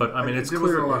it's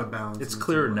clear. A lot of balance. It's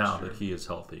clear now that he is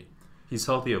healthy. He's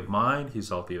healthy of mind. He's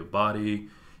healthy of body.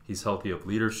 He's healthy of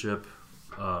leadership.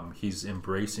 He's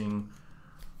embracing.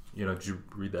 Did you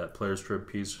read that Players Trib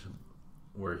piece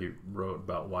where he wrote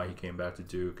about why he came back to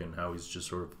Duke and how he's just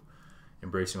sort of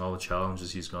embracing all the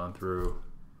challenges he's gone through?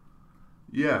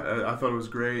 Yeah, I thought it was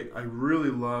great. I really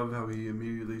love how he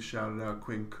immediately shouted out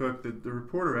Quinn Cook. The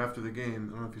reporter after the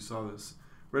game, I don't know if you saw this,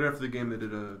 right after the game they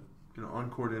did a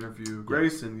on-court interview.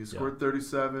 Grayson, you scored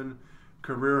 37,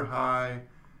 career high.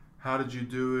 How did you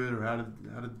do it, or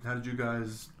how did you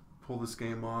guys pull this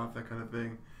game off? That kind of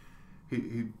thing.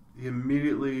 He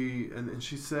immediately and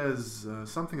she says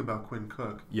something about Quinn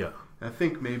Cook. Yeah, I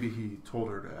think maybe he told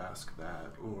her to ask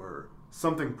that, or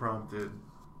something prompted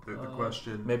the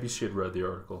question. Maybe she had read the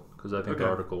article, because I think the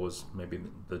article was maybe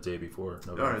the day before.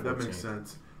 November all right, 14th. That makes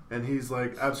sense. And he's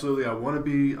like, absolutely, I want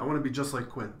to be just like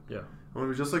Quinn. Yeah. I want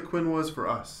to be just like Quinn was for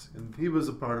us. And he was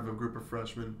a part of a group of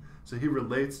freshmen, so he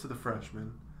relates to the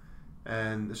freshmen.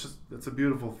 And it's a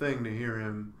beautiful thing to hear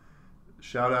him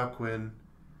shout out Quinn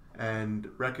and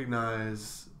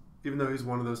recognize, even though he's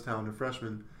one of those talented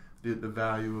freshmen, the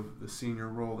value of the senior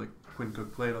role that Quinn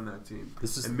Cook played on that team.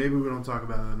 And maybe we don't talk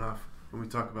about it enough when we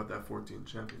talk about that 14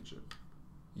 championship.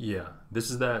 Yeah, this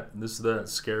is that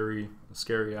scary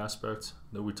aspect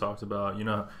that we talked about.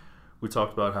 We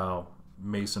talked about how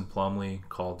Mason Plumlee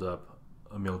called up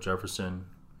Emile Jefferson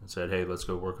and said, "Hey, let's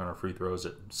go work on our free throws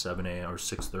at 7 a.m. or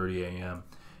 6:30 a.m."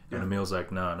 And Emile's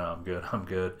like, "No, I'm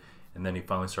good." And then he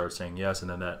finally started saying yes, and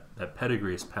then that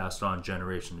pedigree is passed on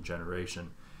generation to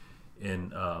generation.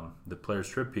 In the Players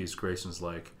Trib piece, Grayson's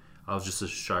like, I was just a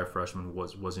shy freshman,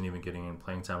 wasn't even getting in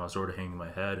playing time. I was sort of hanging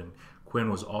my head, and Quinn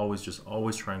was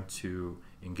always trying to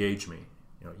engage me.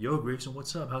 Yo, Grayson,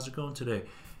 what's up? How's it going today?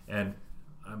 And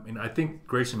I think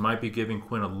Grayson might be giving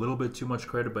Quinn a little bit too much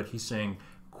credit, but he's saying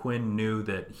Quinn knew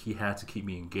that he had to keep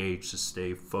me engaged to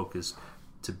stay focused,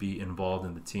 to be involved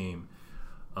in the team.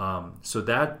 So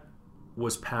that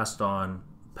was passed on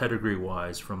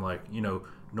pedigree-wise from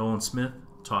Nolan Smith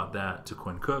taught that to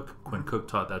Quinn Cook. Quinn Cook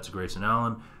taught that to Grayson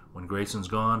Allen. When Grayson's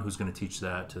gone, who's going to teach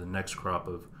that to the next crop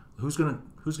of who's going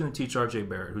to teach R.J.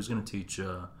 Barrett? Who's going to teach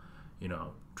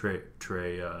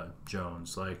Trey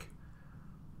Jones?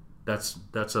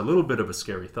 That's a little bit of a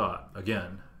scary thought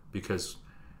again, because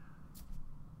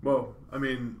it's going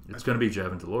to be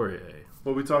Javin DeLaurier.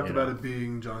 Well, we talked about it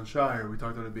being John Shire. We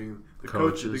talked about it being the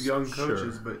coaches, the young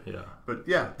coaches. Sure. But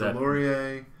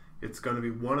DeLaurier. It's going to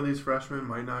be one of these freshmen,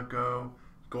 might not go.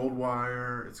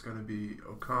 Goldwire. It's going to be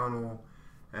O'Connell.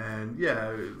 And,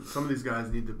 some of these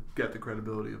guys need to get the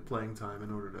credibility of playing time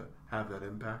in order to have that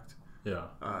impact. Yeah.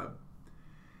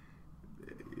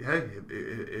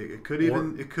 It could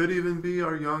even be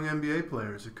our young NBA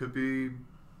players. It could be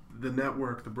the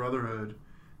network, the brotherhood.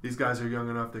 These guys are young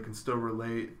enough they can still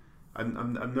relate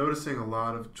I'm noticing a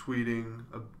lot of tweeting,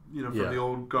 from the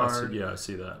old guard. I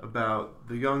see that about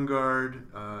the young guard.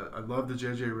 I love the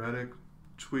JJ Redick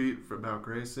tweet about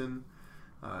Grayson.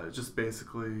 Just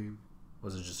basically.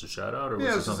 Was it just a shout out, or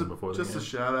was it something before the game? Just a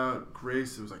shout out.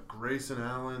 Grace. It was like Grayson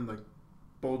Allen, like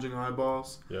bulging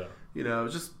eyeballs. Yeah. It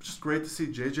was just great to see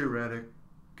JJ Redick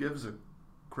gives a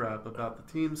crap about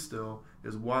the team still,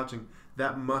 is watching.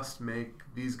 That must make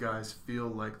these guys feel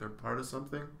like they're part of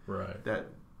something. Right. That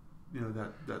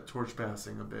that torch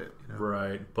passing a bit.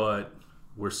 Right, but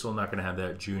we're still not going to have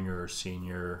that junior or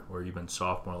senior or even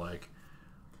sophomore like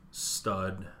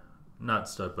not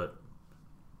stud, but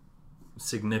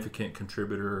significant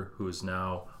contributor who is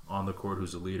now on the court,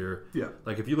 who's a leader. Yeah.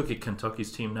 Like if you look at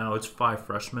Kentucky's team now, it's 5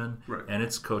 freshmen, right, and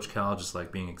it's Coach Cal just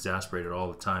like being exasperated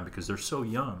all the time because they're so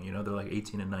young. They're like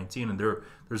 18 and 19, and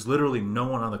there's literally no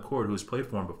one on the court who's played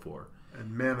for him before. And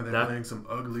man, are they playing some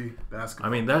ugly basketball.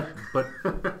 I mean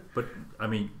but I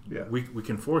mean, yeah. we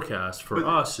can forecast for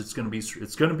us it's gonna be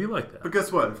like that. But guess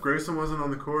what? If Grayson wasn't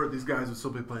on the court, these guys would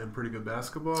still be playing pretty good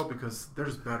basketball because they're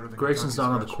just better than Grayson's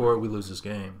not on the court. We lose this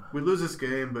game. We lose this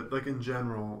game, but like in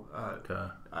general, okay.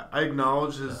 I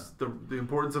acknowledge the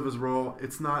importance of his role.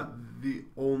 It's not the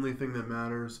only thing that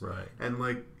matters, right? And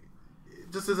like,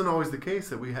 it just isn't always the case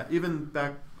that we had even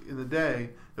back in the day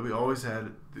that we always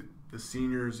had the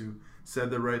seniors who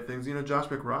said the right things. Josh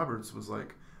McRoberts was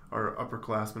like our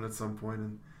upperclassman at some point,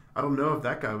 and I don't know if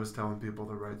that guy was telling people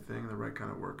the right thing, the right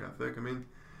kind of work ethic. I mean,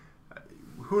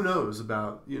 who knows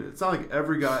about, it's not like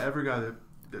every guy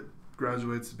that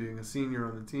graduates to being a senior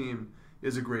on the team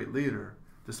is a great leader,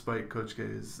 despite Coach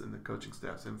K's and the coaching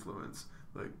staff's influence.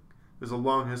 Like, there's a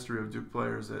long history of Duke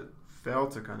players that fail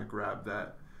to kind of grab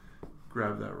that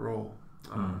role.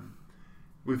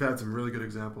 We've had some really good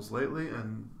examples lately,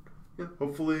 and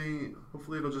hopefully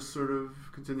it'll just sort of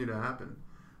continue to happen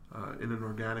in an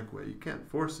organic way. You can't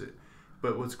force it.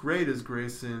 But what's great is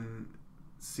Grayson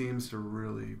seems to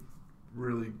really,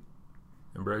 really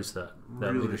embrace that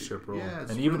leadership role. Yeah,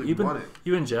 and even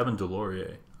Javin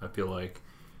DeLaurier, I feel like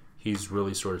he's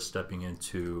really sort of stepping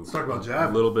into a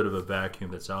little bit of a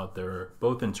vacuum that's out there,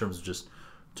 both in terms of just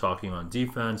talking on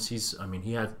defense.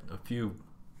 He had a few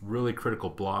really critical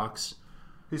blocks.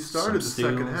 He started the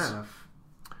second half.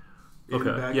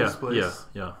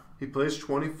 Yeah. He plays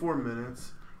 24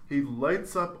 minutes. He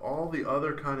lights up all the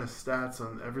other kind of stats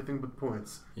on everything but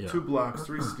points. Yeah. 2 blocks,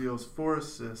 3 steals, 4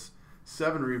 assists,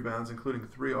 7 rebounds, including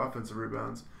 3 offensive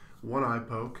rebounds, 1 eye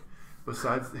poke.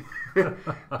 Besides,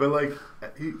 but like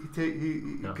he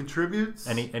contributes,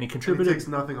 and he contributed. And he takes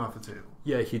nothing off the table.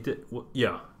 Yeah, he did. Well,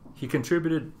 yeah, he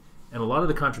contributed, and a lot of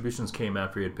the contributions came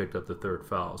after he had picked up the 3rd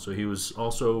foul. So he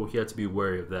had to be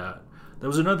wary of that. That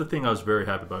was another thing I was very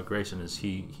happy about Grayson is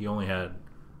he only had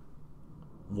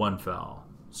 1 foul.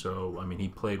 So he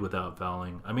played without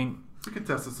fouling. He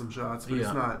contested some shots, but he's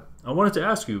not. I wanted to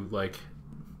ask you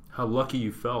how lucky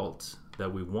you felt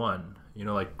that we won.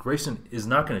 Grayson is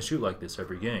not going to shoot like this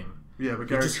every game. Yeah, but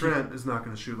Gary Trent is not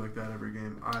going to shoot like that every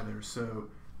game either. So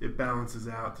it balances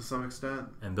out to some extent.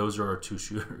 And those are our 2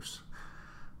 shooters.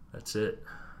 That's it.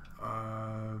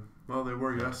 Well, they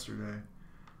were yesterday.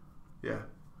 Yeah.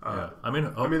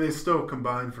 They still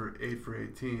combined for 8 for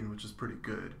 18, which is pretty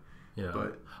good. Yeah.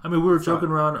 But we were joking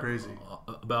around crazy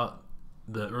about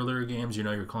the earlier games.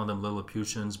 You're calling them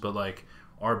Lilliputians, but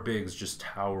our bigs just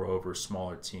tower over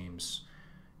smaller teams.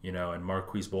 And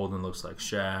Marquise Bolden looks like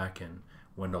Shaq, and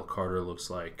Wendell Carter looks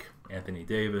like Anthony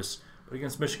Davis. But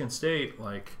against Michigan State,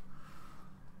 they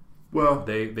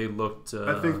looked.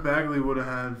 I think Bagley would have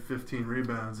had 15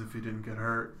 rebounds if he didn't get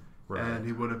hurt. Right. And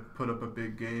he would have put up a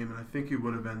big game, and I think he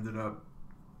would have ended up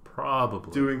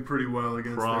probably doing pretty well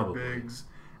against their bigs.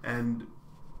 And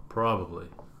probably,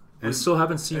 we still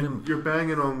haven't seen him. You're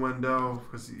banging on Wendell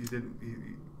because he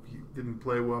didn't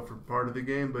play well for part of the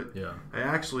game, but yeah, I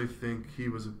actually think he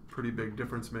was a pretty big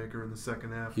difference maker in the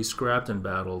second half. He scrapped and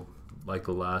battled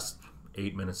the last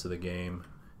 8 minutes of the game,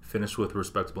 finished with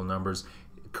respectable numbers.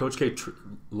 Coach K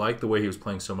liked the way he was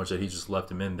playing so much that he just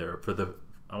left him in there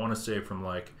I want to say from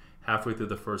halfway through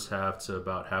the first half to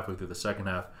about halfway through the second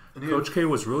half. Coach K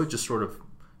was really just sort of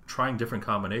trying different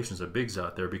combinations of bigs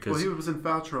out there because he was in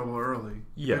foul trouble early.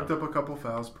 Yeah, picked up a couple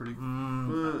fouls pretty.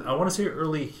 I want to say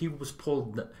early he was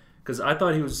pulled because I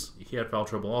thought he had foul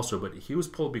trouble also, but he was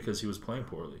pulled because he was playing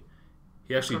poorly.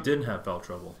 He actually didn't have foul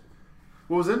trouble.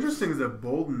 What was interesting is that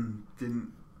Bolden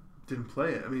didn't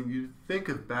play it. You'd think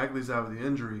if Bagley's out with the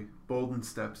injury, Bolden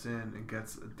steps in and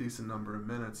gets a decent number of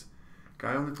minutes.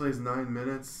 Guy only plays 9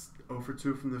 minutes, 0 for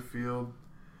 2 from the field,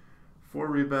 4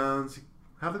 rebounds.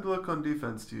 How did it look on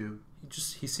defense to you?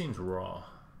 He seems raw.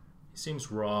 He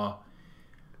seems raw.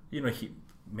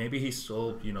 maybe he's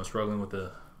still struggling with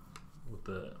the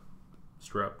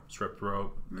strep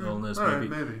throat illness.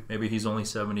 Maybe he's only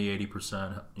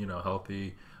 70-80%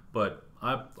 healthy. But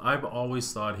I've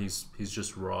always thought he's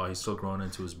just raw. He's still growing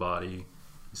into his body.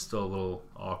 He's still a little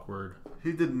awkward.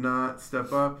 He did not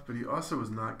step up, but he also was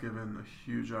not given a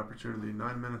huge opportunity.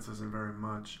 9 minutes isn't very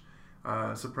much.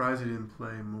 Surprised he didn't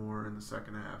play more in the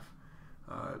second half,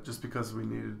 just because we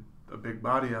needed a big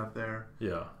body out there.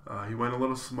 Yeah. He went a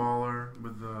little smaller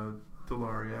with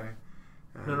Delorier.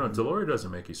 No, Delorier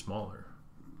doesn't make you smaller.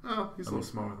 Oh, he's a little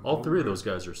smaller. Than all three of those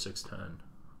guys are 6'10".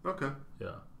 Okay. Yeah.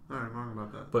 All right, I'm wrong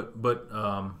about that. But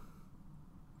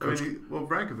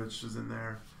Brankovic is in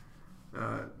there.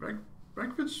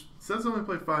 Brankovic says only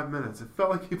played 5 minutes. It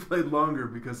felt like he played longer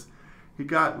because he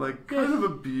got kind of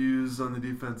abused on the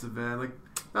defensive end.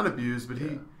 Not abused, but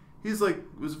he's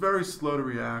was very slow to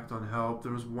react on help.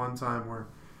 There was one time where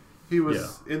he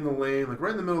was in the lane,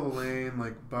 right in the middle of the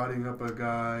lane, bodying up a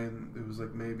guy, and it was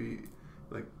maybe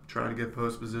trying to get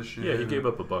post position. Yeah, he gave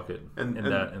up a bucket in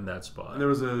that spot. And there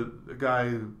was a guy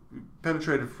who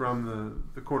penetrated from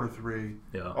the corner three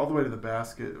all the way to the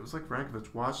basket. It was like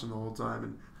Brankovic watched him the whole time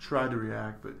and tried to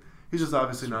react, but he's just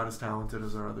obviously not as talented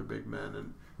as our other big men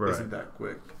and isn't that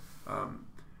quick.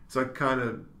 So I kind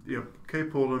of, Kay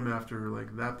pulled him after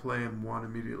that play and won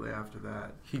immediately after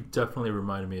that. He definitely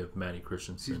reminded me of Matty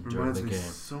Christensen during the game.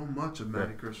 So much of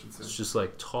Matty Christensen. It's just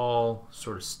tall,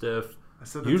 sort of stiff. I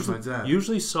said that to my dad.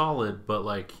 Usually solid,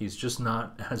 but he's just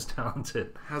not as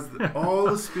talented. Has all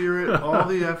the spirit, all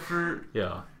the effort.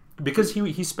 Yeah, because he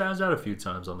spazzed out a few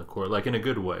times on the court, in a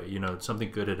good way.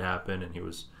 Something good had happened, and he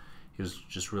was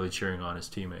just really cheering on his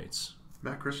teammates.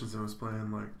 Matt Christensen was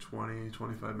playing 20,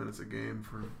 25 minutes a game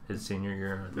for his senior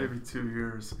year. Maybe 2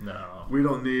 years. No, we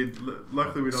don't need.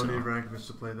 Luckily, we don't need Brankovic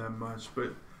to play that much.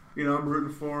 But I'm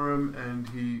rooting for him, and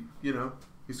he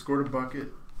scored a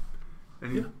bucket.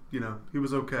 And he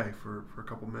was okay for a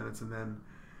couple minutes, and then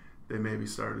they maybe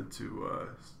started to,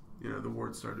 the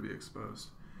wards started to be exposed.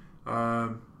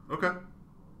 Okay.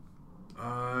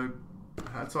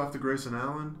 Hats off to Grayson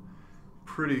Allen.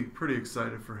 Pretty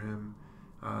excited for him.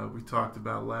 We talked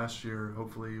about last year.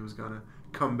 Hopefully, he was going to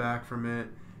come back from it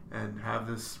and have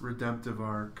this redemptive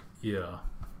arc. Yeah.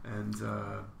 And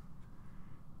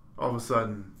all of a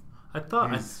sudden, I thought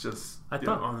on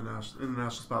in the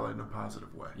national spotlight in a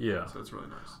positive way. Yeah, so it's really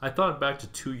nice. I thought back to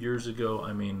 2 years ago.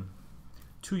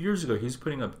 2 years ago, he's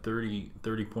putting up 30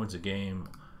 points a game.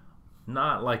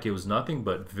 Not like it was nothing,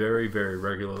 but very, very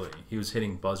regularly. He was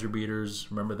hitting buzzer beaters.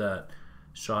 Remember that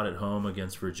shot at home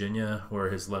against Virginia where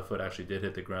his left foot actually did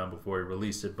hit the ground before he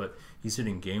released it? But he's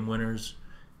hitting game winners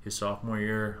his sophomore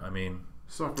year.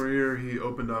 Sophomore year, he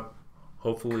opened up.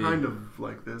 Hopefully, kind of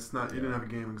like this. He didn't have a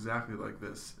game exactly like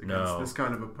this against this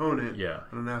kind of opponent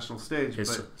on a national stage.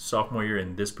 His sophomore year,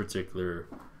 in this particular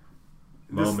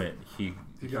moment, he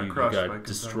got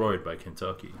destroyed by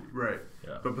Kentucky. Right.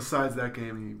 Yeah. But besides that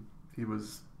game, he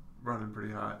was running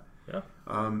pretty hot. Yeah.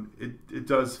 It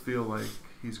does feel like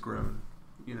he's grown.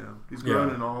 He's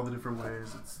grown in all the different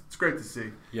ways. It's great to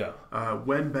see. Yeah.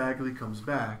 When Bagley comes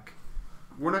back,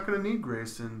 we're not going to need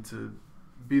Grayson to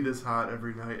be this hot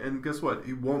every night, and guess what?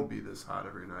 He won't be this hot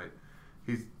every night.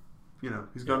 He's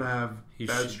going to have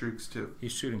bad streaks too.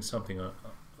 He's shooting something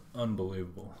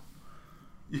unbelievable.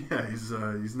 Yeah, he's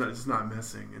not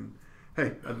missing. And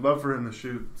hey, I'd love for him to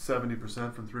shoot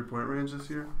 70% from 3-point range this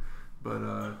year, but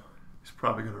he's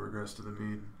probably going to regress to the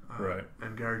mean. Right.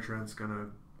 And Gary Trent's going to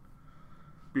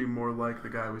be more like the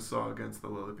guy we saw against the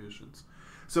Lilliputians.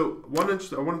 So I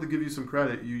wanted to give you some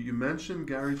credit. You mentioned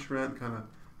Gary Trent kind of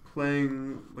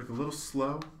playing a little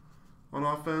slow on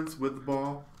offense with the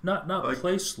ball. Not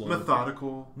play slow.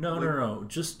 Methodical. No.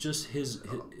 Just his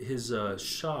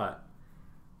shot.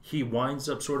 He winds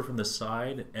up sort of from the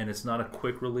side, and it's not a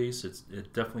quick release.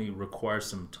 It definitely requires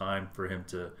some time for him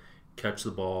to catch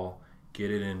the ball,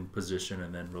 get it in position,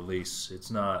 and then release.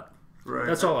 It's not. Right.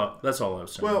 That's all I was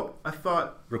saying. Well, I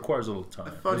thought requires a little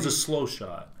time. It was a slow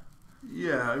shot.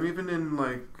 Yeah, even in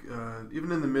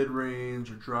the mid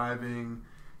range or driving.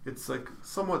 It's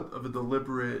somewhat of a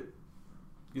deliberate,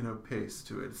 pace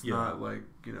to it. It's not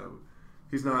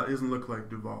he doesn't look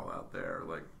like Duval out there,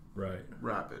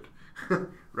 rapid,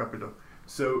 rapido.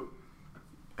 So,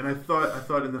 and I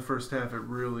thought in the first half it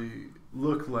really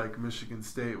looked like Michigan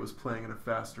State was playing at a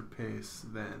faster pace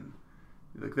than,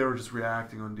 they were just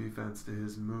reacting on defense to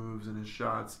his moves and his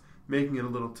shots, making it a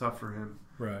little tough for him.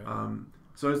 Right.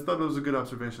 So I thought that was a good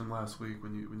observation last week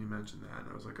when you mentioned that, and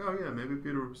I was like, oh yeah, maybe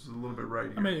Peter was a little bit right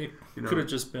here. It could have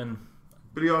just been.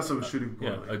 But he also was shooting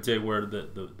poorly. Yeah, a day where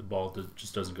the ball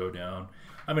just doesn't go down.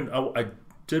 I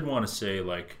did want to say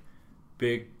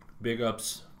big big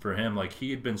ups for him. Like,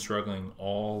 he had been struggling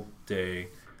all day.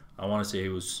 I want to say he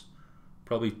was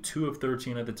probably 2 of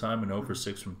 13 at the time and 0 for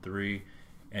 6 from 3.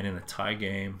 And in a tie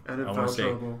game, and I want to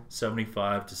say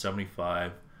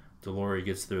 75-75, Delory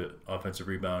gets the offensive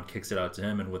rebound, kicks it out to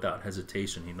him, and without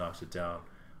hesitation, he knocks it down.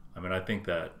 I mean, I think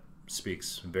that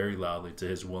speaks very loudly to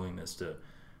his willingness to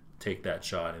take that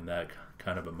shot in that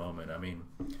kind of a moment. I mean,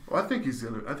 well, I think he's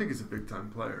a big time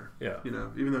player. Yeah. You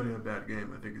know, even though he had a bad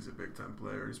game, I think he's a big time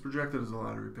player. He's projected as a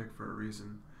lottery pick for a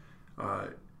reason.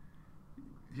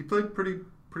 He played pretty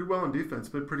well in defense,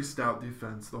 played pretty stout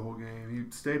defense the whole game.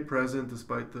 He stayed present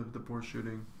despite the poor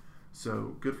shooting,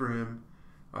 so good for him.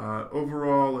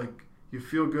 Overall, like, you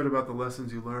feel good about the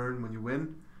lessons you learn when you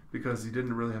win because you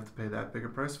didn't really have to pay that big a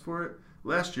price for it.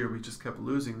 Last year, we just kept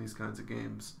losing these kinds of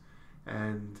games,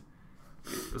 and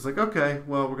it was like, okay,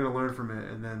 well, we're going to learn from it,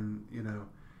 and then, you know,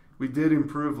 we did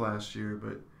improve last year,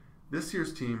 but this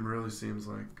year's team really seems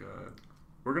like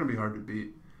we're going to be hard to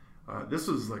beat. This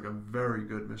was like a very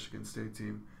good Michigan State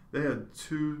team. They had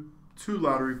two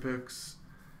lottery picks,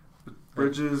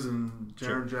 Bridges and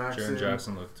Jaren Jackson. Jaren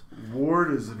Jackson looked...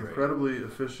 Ward is an incredibly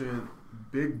efficient,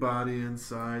 big body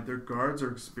inside. Their guards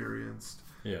are experienced.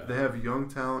 Yeah. They have young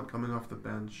talent coming off the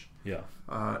bench. Yeah.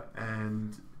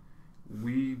 And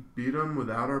we beat them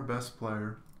without our best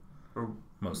player. Or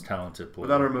most talented player.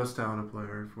 Without our most talented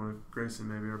player. If we want Grayson,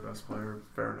 maybe our best player.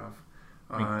 Fair enough.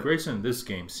 I mean, Grayson in this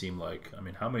game seemed like, I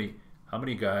mean, how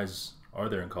many guys are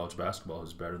there in college basketball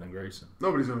who's better than Grayson?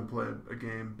 Nobody's going to play a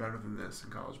game better than this in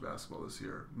college basketball this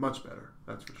year. Much better,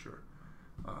 that's for sure.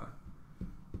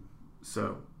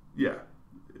 So, yeah,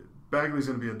 Bagley's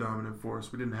going to be a dominant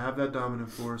force. We didn't have that dominant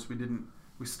force.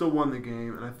 We still won the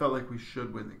game, and I felt like we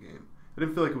should win the game. I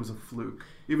didn't feel like it was a fluke,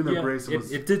 even though Grayson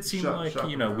was. It did seem like,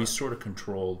 you know, we sort of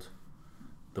controlled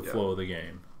the flow of the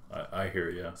game. I hear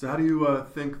you. So how do you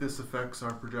think this affects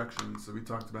our projections? So we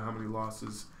talked about how many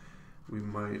losses we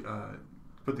might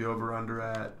put the over-under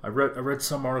at. I read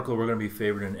some article we're going to be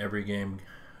favored in every game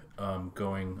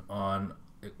going on,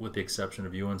 with the exception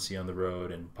of UNC on the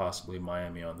road and possibly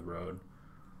Miami on the road.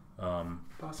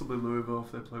 Possibly Louisville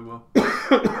if they play well.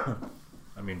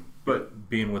 I mean, but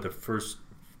being with a first-year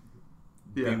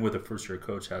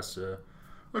coach has to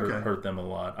hurt them a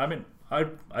lot. I mean,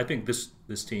 I think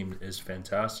this team is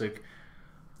fantastic.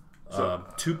 So,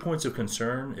 2 points of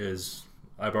concern is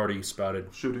I've already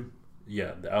spouted shooting.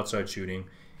 Yeah, the outside shooting.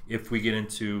 If we get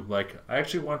into, like, I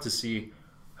actually want to see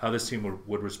how this team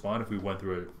would respond if we went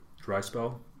through a dry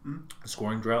spell, a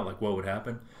scoring drought. Like, what would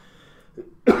happen?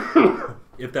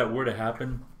 If that were to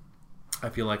happen, I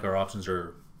feel like our options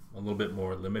are a little bit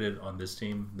more limited on this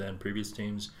team than previous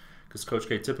teams because Coach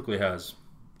K typically has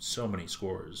so many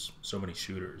scorers, so many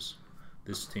shooters.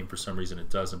 This team, for some reason, it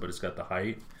doesn't, but it's got the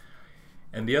height.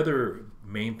 And the other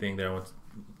main thing that I want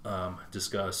to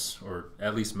discuss, or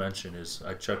at least mention, is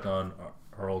I checked on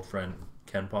our old friend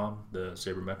Ken Palm, the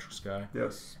Sabermetrics guy.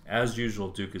 Yes. As usual,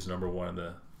 Duke is number 1 in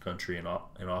the country in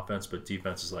offense, but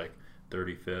defense is like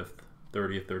 30th,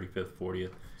 35th,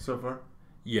 40th. So far?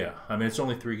 Yeah. I mean, it's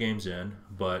only 3 games in,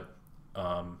 but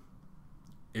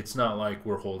it's not like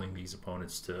we're holding these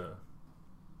opponents to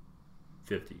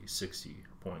 50, 60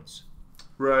 points.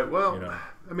 Right. Well, you know,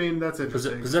 I mean, that's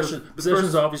interesting.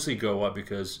 Possessions obviously go up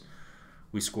because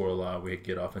we score a lot. We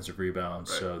get offensive rebounds,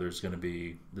 right. So there's going to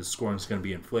be the scoring's going to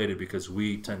be inflated because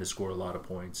we tend to score a lot of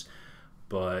points.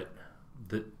 But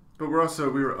we were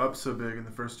up so big in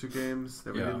the first 2 games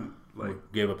that we didn't we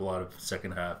gave up a lot of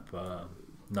second half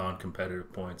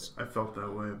non-competitive points. I felt that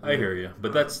way. I hear you,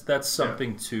 but that's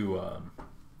something to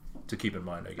keep in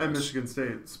mind, I guess. And Michigan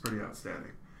State's pretty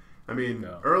outstanding. I mean,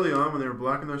 early on when they were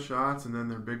blocking those shots and then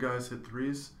their big guys hit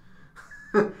threes,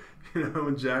 you know,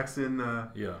 when Jackson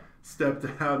stepped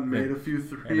out and made a few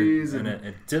threes. And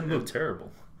it didn't look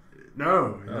terrible.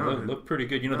 No. It looked pretty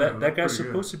good. You know, that guy's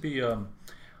supposed to be...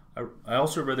 I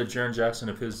also read that Jaren Jackson,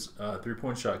 if his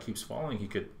three-point shot keeps falling, he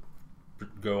could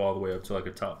go all the way up to like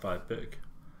a top 5 pick.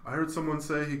 I heard someone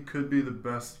say he could be the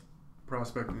best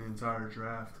prospect in the entire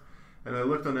draft. And I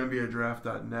looked on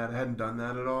NBADraft.net. I hadn't done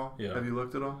that at all. Yeah. Have you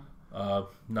looked at all?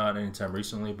 Not anytime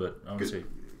recently, but I would say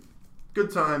good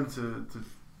time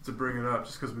to bring it up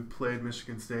just because we played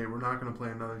Michigan State. We're not going to play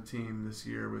another team this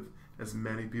year with as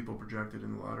many people projected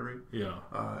in the lottery. Yeah.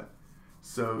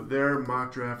 So their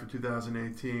mock draft for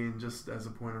 2018, just as a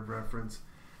point of reference,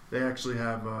 they actually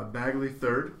have Bagley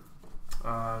 3rd.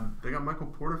 They got Michael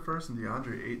Porter 1st and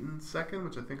DeAndre Ayton 2nd,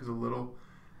 which I think is a little...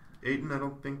 Ayton, I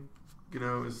don't think,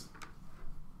 is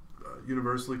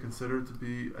universally considered to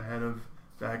be ahead of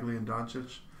Bagley and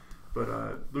Doncic. But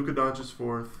Luka Doncic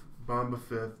 4th, Bamba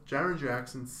 5th, Jaren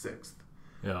Jackson 6th.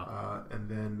 Yeah. And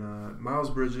then Miles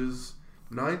Bridges,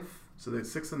 9th. So they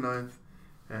 6th and 9th.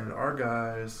 And our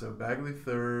guys, so Bagley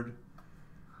 3rd.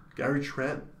 Gary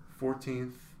Trent,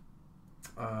 14th.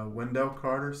 Wendell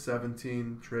Carter,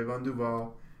 17. Trayvon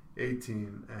Duval,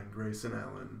 18. And Grayson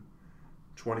Allen,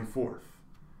 24th.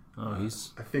 Oh, I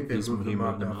think they moved him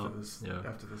up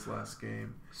after this last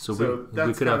game. So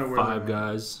we could have 5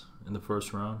 guys in the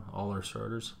first round, all our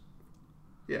starters.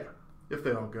 Yeah, if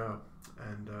they all go,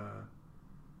 and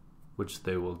which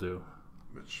they will do.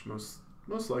 Which most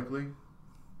likely,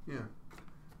 yeah.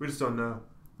 We just don't know.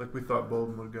 Like we thought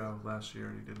Bolden would go last year,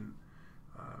 and he didn't.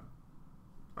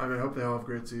 I mean, I hope they all have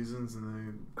great seasons,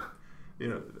 and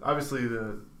they, obviously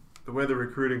the way they're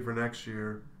recruiting for next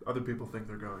year, other people think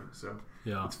they're going. So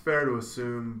yeah, it's fair to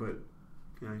assume, but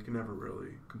you can never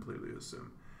really completely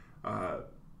assume. I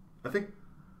think,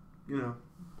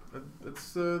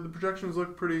 it's the projections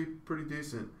look pretty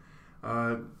decent.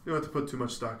 You don't have to put too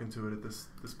much stock into it at this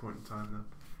point in time,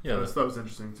 though. Yeah, that was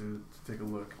interesting to take a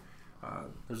look.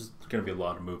 There's going to be a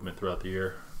lot of movement throughout the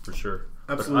year, for sure.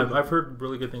 Absolutely. But I've heard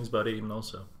really good things about Ayton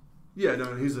also. Yeah,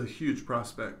 no, he's a huge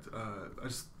prospect. I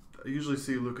usually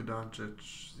see Luka Doncic,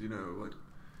 like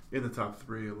in the top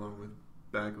 3 along with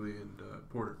Bagley and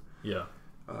Porter. Yeah.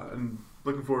 And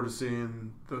looking forward to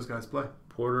seeing those guys play.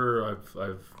 Porter,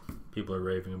 I've people are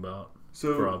raving about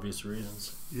for obvious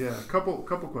reasons. Yeah, a couple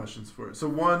questions for you. So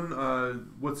one,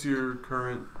 what's your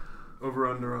current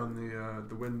over/under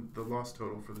on the loss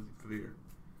total for the year?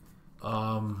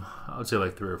 I would say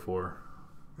like 3 or 4.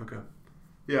 Okay.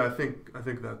 Yeah, I think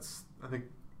that's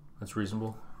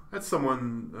reasonable. That's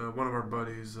someone, one of our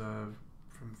buddies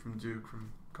from Duke,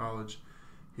 from college.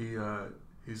 He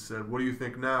said, "What do you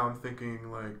think now?" I'm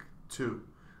thinking like 2.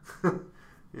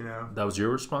 That was your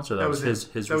response, or that was his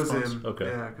response? That was him. Okay.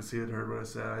 Yeah, because he had heard what I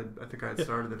said. I think I had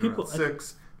started at around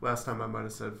 6. Last time I might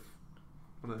have said,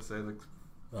 what did I say, like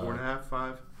 4.5,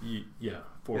 5? Yeah,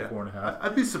 4.5.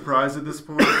 I'd be surprised at this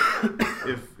point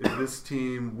if this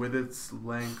team, with its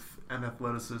length and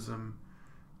athleticism,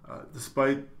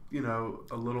 despite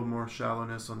a little more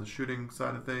shallowness on the shooting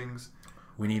side of things.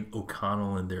 We need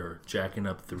O'Connell in there jacking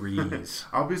up threes.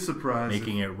 I'll be surprised.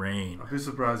 Making it rain. I'll be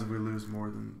surprised if we lose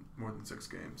more than 6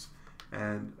 games,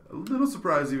 and a little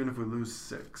surprised even if we lose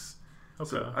 6. Okay.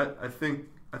 So I think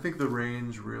the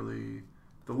range really,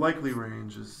 the likely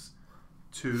range is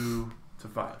 2 to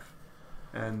 5,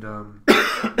 and we're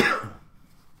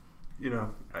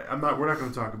not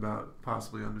going to talk about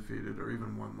possibly undefeated or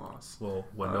even 1 loss. Well,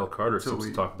 Wendell Carter seems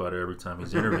to talk about it every time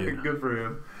he's interviewed. Good for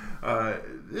him.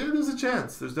 There's a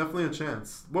chance. There's definitely a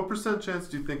chance. What % chance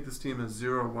do you think this team has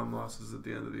 0 or 1 losses at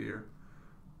the end of the year?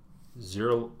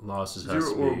 0 losses.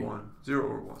 0 or 1. 0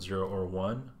 or 1. 0 or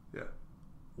 1. Yeah.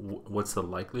 What's the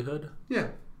likelihood? Yeah.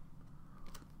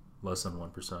 Less than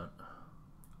 1%.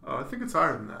 I think it's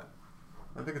higher than that.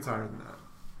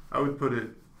 I would put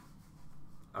it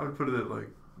at like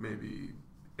maybe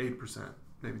 8%,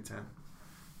 maybe 10.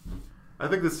 I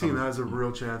think this team has a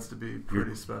real chance to be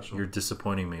pretty special. You're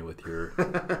disappointing me with your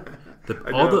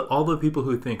all the people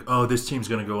who think, oh, this team's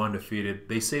going to go undefeated.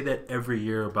 They say that every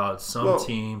year about some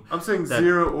team. I'm saying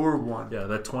 0 or 1. Yeah,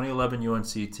 that 2011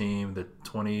 UNC team, the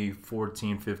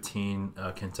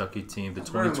 2014-15 Kentucky team, the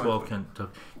 2012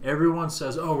 Kentucky. Everyone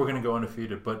says, oh, we're going to go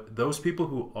undefeated, but those people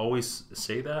who always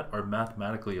say that are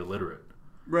mathematically illiterate.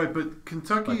 Right, but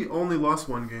Kentucky only lost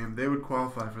 1 game. They would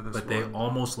qualify for this. But they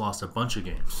almost lost a bunch of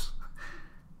games.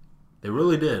 They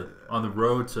really did on the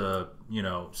road to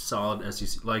solid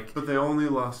SEC. But they only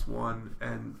lost 1,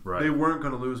 and they weren't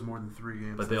going to lose more than 3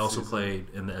 games. But they also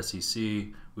played in the SEC.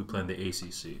 We played in the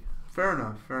ACC. Fair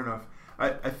enough.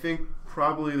 I think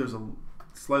probably there's a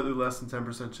slightly less than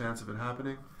 10% chance of it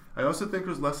happening. I also think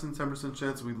there's less than 10%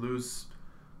 chance we lose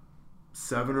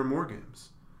 7 or more games.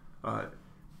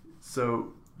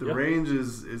 So the range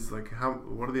is like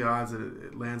what are the odds that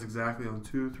it lands exactly on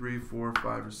 2, 3, 4,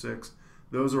 5, or 6?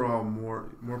 Those are all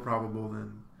more probable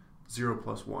than 0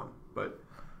 plus 1. But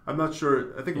I'm not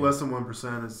sure. I think less than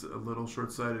 1% is a little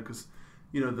short-sighted because,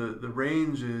 the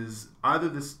range is either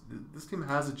this team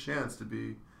has a chance to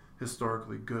be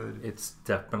historically good. It's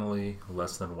definitely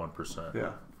less than 1%.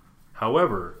 Yeah.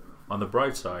 However, on the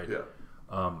bright side,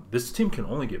 this team can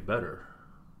only get better.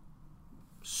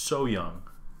 So young.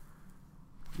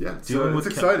 Yeah, it's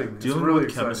exciting. Dealing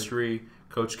with chemistry.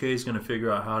 Coach K is going to figure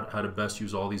out how to best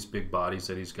use all these big bodies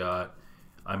that he's got.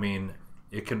 I mean,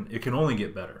 it can only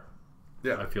get better.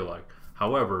 Yeah, I feel like.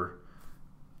 However,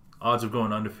 odds of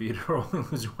going undefeated or only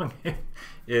losing 1 game,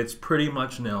 it's pretty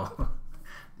much nil.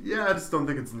 Yeah, I just don't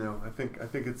think it's nil. I think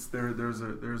it's there's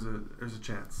a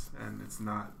chance, and it's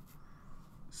not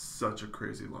such a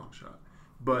crazy long shot.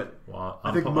 But well,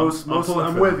 I think I'm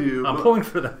with you. I'm pulling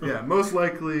for them. Yeah, most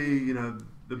likely,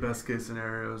 the best case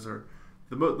scenarios are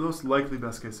the most likely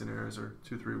best case scenarios are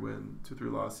 2-3 win,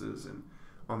 2-3 losses, and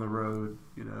on the road,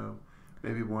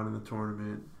 maybe one in the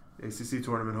tournament, ACC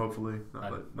tournament, hopefully,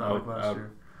 not like last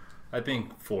year. I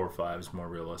think 4 or 5 is more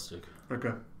realistic.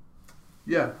 Okay.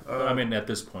 Yeah. I mean, at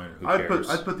this point, who cares?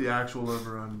 I'd put the actual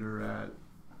over/under at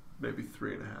maybe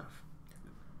 3.5.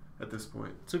 At this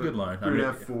point, it's a good line.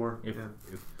 3.5, 4. If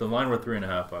the line were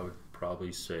 3.5, I would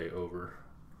probably say over.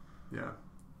 Yeah.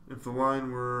 If the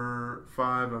line were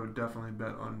 5, I would definitely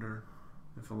bet under.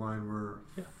 If the line were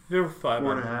 5,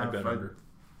 4.5, I'd bet under.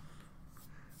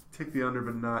 Take the under,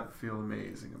 but not feel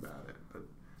amazing about it. But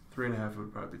 3.5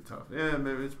 would probably be tough. Yeah,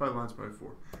 maybe line's probably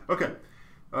 4. Okay.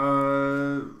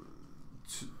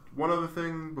 One other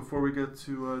thing before we get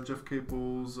to Jeff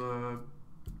Capel's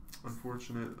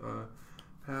unfortunate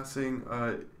passing.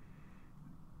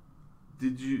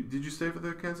 Did you stay for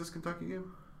the Kansas-Kentucky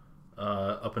game?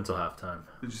 Up until halftime.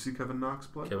 Did you see Kevin Knox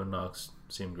play? Kevin Knox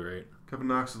seemed great. Kevin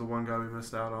Knox is the one guy we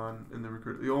missed out on in the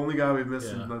recruit. The only guy we've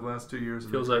missed in the last 2 years.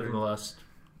 Feels like in the last.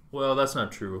 Well, that's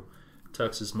not true.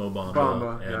 Texas Mo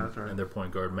Bamba and their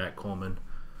point guard Matt Coleman.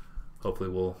 Hopefully,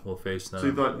 we'll face them. So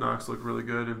you thought Knox looked really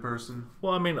good in person?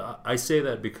 Well, I mean, I say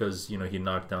that because he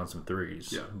knocked down some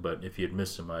threes. Yeah. But if he had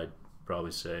missed them, I'd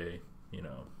probably say,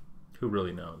 who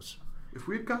really knows? If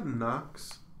we had gotten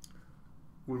Knox,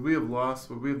 would we have lost?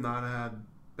 Would we have not had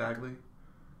Bagley?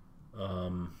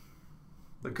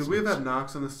 Could we have had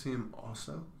Knox on this team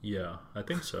also? Yeah, I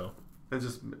think so.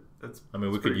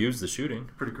 We could use the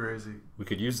shooting. Pretty crazy. We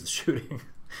could use the shooting.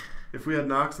 If we had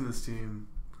Knox on this team,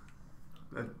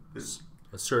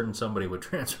 a certain somebody would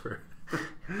transfer.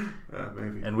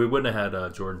 Maybe. And we wouldn't have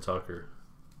had Jordan Tucker.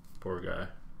 Poor guy.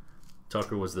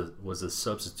 Tucker was the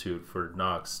substitute for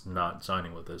Knox not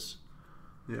signing with us.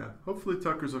 Yeah. Hopefully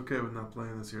Tucker's okay with not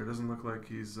playing this year. It doesn't look like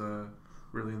he's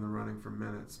really in the running for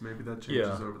minutes. Maybe that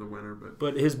changes over the winter,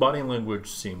 but his body language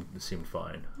seemed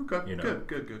fine. Okay.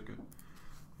 Good.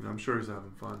 I'm sure he's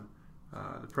having fun.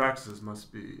 The practices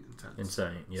must be intense.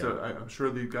 Insane, yeah. So I'm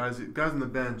sure the guys on the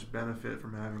bench benefit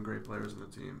from having great players on the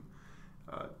team.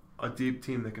 A deep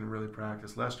team that can really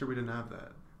practice. Last year we didn't have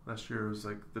that. Last year it was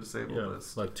like the disabled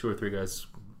list. Like 2 or 3 guys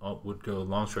would go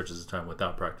long stretches of time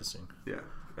without practicing. Yeah,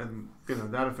 and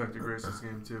that affected Grayson's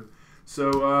game too.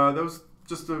 So that was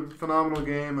just a phenomenal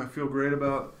game. I feel great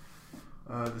about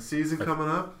the season coming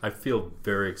up. I feel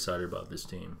very excited about this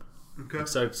team. Okay.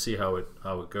 Excited to see how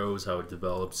it goes, how it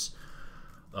develops.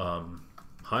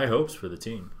 High hopes for the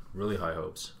team. Really high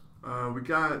hopes. We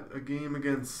got a game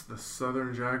against the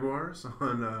Southern Jaguars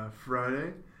on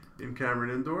Friday in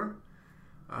Cameron Indoor.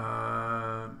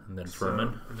 And then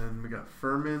Furman. And then we got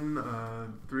Furman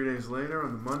 3 days later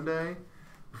on the Monday.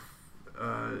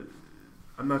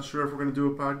 I'm not sure if we're going to do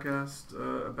a podcast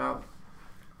about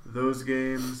those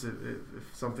games.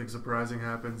 If something surprising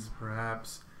happens,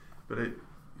 perhaps. But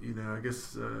I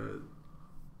guess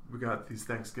we got these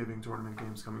Thanksgiving tournament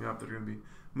games coming up that are going to be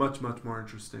much, much more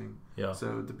interesting. Yeah.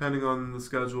 So depending on the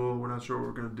schedule, we're not sure what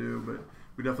we're going to do, but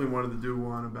we definitely wanted to do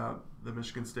one about the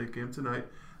Michigan State game tonight.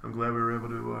 I'm glad we were able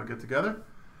to get together.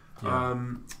 Yeah.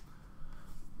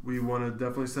 We want to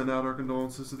definitely send out our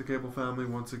condolences to the Capel family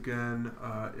once again.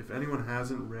 If anyone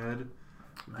hasn't read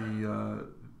the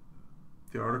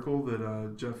article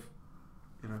that Jeff,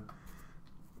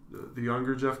 the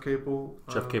younger Jeff Capel.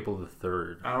 Jeff Capel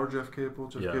III. Our Jeff Capel.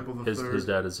 Capel III. His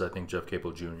dad is, I think, Jeff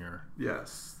Capel Jr.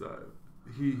 Yes.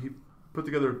 He put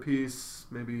together a piece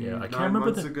maybe 9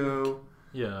 months ago.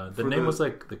 Yeah, the name was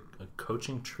like a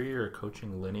coaching tree or a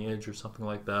coaching lineage or something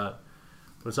like that.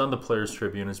 But it's on the Players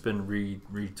Tribune. It's been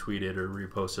retweeted or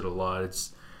reposted a lot.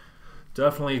 It's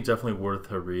definitely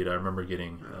worth a read. I remember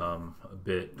getting a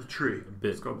bit... The Tree.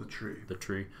 It's called The Tree. The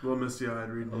Tree. A little misty-eyed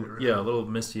reading it, right? Yeah, a little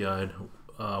misty-eyed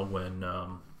when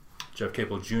Jeff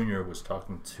Capel Jr. was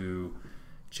talking to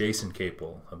Jason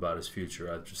Capel about his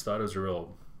future. I just thought it was a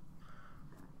real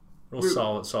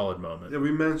solid moment. Yeah,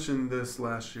 we mentioned this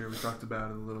last year. We talked about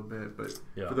it a little bit, but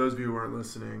for those of you who weren't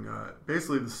listening,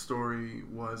 basically the story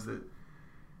was that,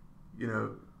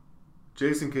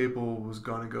 Jason Capel was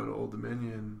going to go to Old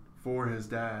Dominion for his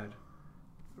dad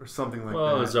or something like that.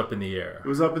 Well, it was up in the air. It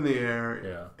was up in the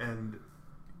air. Yeah. And,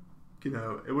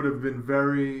 it would have been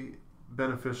very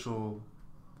beneficial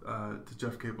to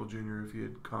Jeff Capel Jr. if he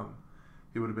had come.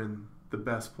 He would have been the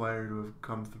best player to have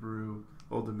come through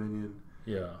Old Dominion.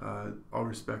 Yeah. All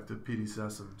respect to Petey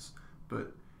Sessoms,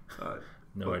 but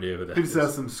no idea who that Petey is.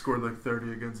 Sessoms scored like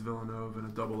 30 against Villanova in a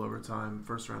double overtime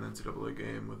first round NCAA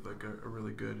game with like a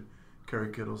really good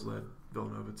Kerry Kittles led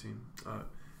Villanova team.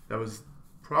 That was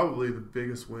probably the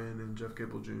biggest win in Jeff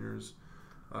Capel Jr.'s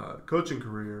coaching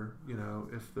career. You know,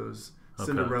 if those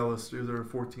Cinderella, they're a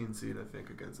 14 seed, I think,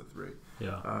 against a 3.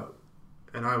 Yeah.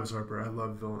 And I was heartbroken. I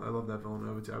love that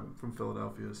Villanova team. I'm from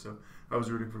Philadelphia, so I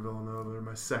was rooting for Villanova. They're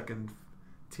my second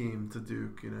team to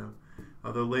Duke. You know,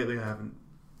 although lately I haven't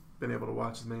been able to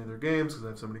watch as many of their games because I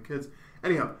have so many kids.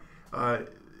 Anyhow,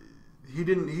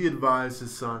 he advised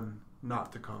his son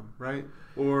not to come, right?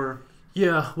 Or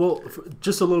yeah, well,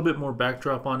 just a little bit more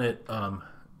backdrop on it.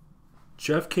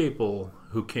 Jeff Capel,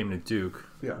 who came to Duke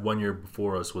 1 year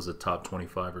before us, was a top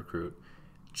 25 recruit.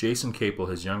 Jason Capel,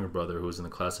 his younger brother, who was in the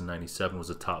class of 97, was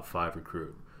a top 5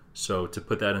 recruit. So to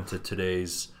put that into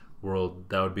today's world,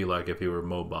 that would be like if he were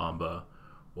Mo Bamba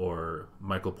or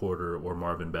Michael Porter or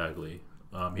Marvin Bagley.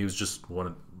 He was just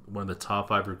one of the top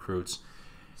 5 recruits.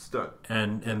 Stud.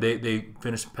 And they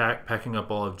finished packing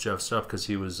up all of Jeff's stuff because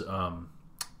he was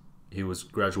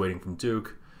graduating from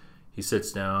Duke. He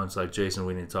sits down. It's like, Jason,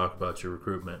 we need to talk about your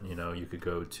recruitment. You know, you could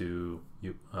go to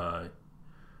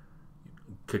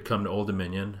could come to Old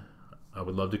Dominion. I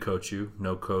would love to coach you.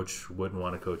 No coach wouldn't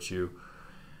want to coach you,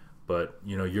 but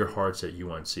you know your heart's at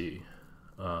UNC.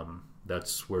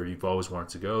 That's where you've always wanted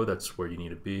to go. That's where you need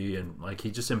to be. And like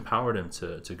he just empowered him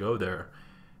to go there.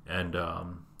 And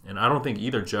I don't think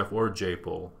either Jeff or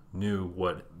Japel knew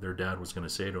what their dad was going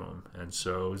to say to him. And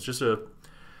so it was just a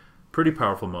pretty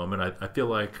powerful moment. I feel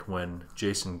like when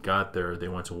Jason got there, they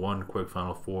went to one quick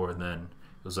Final Four, and then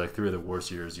it was like 3 of the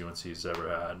worst years UNC's ever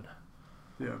had.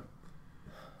 Yeah.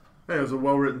 Hey, it was a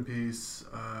well-written piece.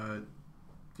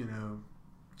 You know,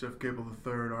 Jeff Capel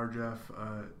III, our Jeff,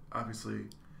 obviously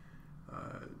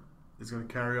is going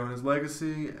to carry on his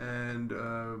legacy, and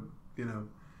you know,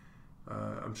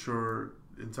 I'm sure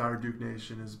entire Duke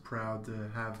Nation is proud to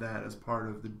have that as part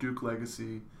of the Duke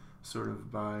legacy, sort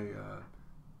of by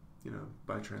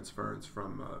by transference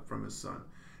from his son.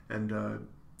 And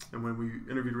when we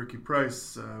interviewed Ricky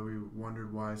Price, we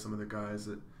wondered why some of the guys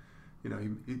that, you know,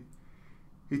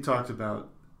 he talked about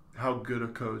how good a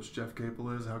coach Jeff Capel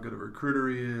is, how good a recruiter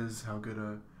he is, how good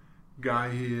a guy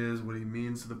he is, what he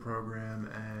means to the program,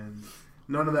 and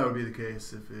none of that would be the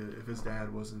case if his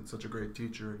dad wasn't such a great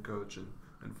teacher and coach and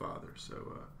father.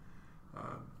 So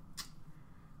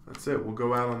that's it. We'll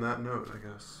go out on that note, I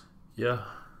guess. Yeah.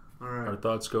 All right. Our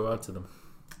thoughts go out to them.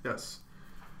 Yes.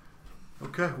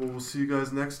 Okay. Well, we'll see you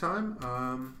guys next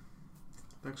time.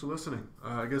 Thanks for listening.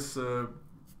 I guess, you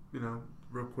know,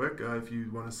 real quick, if you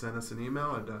want to send us an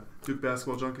email at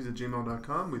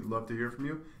dukebasketballjunkies@gmail.com, we'd love to hear from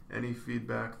you. Any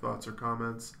feedback, thoughts, or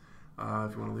comments.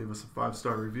 If you want to leave us a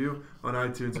 5-star review on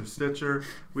iTunes or Stitcher,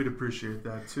 we'd appreciate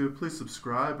that too. Please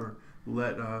subscribe or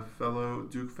let fellow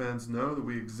Duke fans know that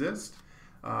we exist.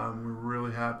 We're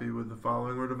really happy with the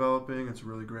following we're developing. It's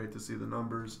really great to see the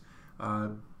numbers,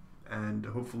 and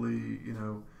hopefully, you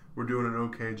know, we're doing an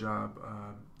okay job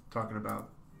talking about,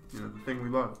 you know, the thing we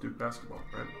love, Duke basketball,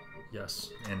 right?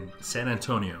 Yes, and San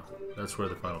Antonio. That's where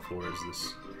the Final Four is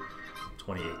this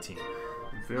 2018.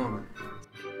 I'm feeling it.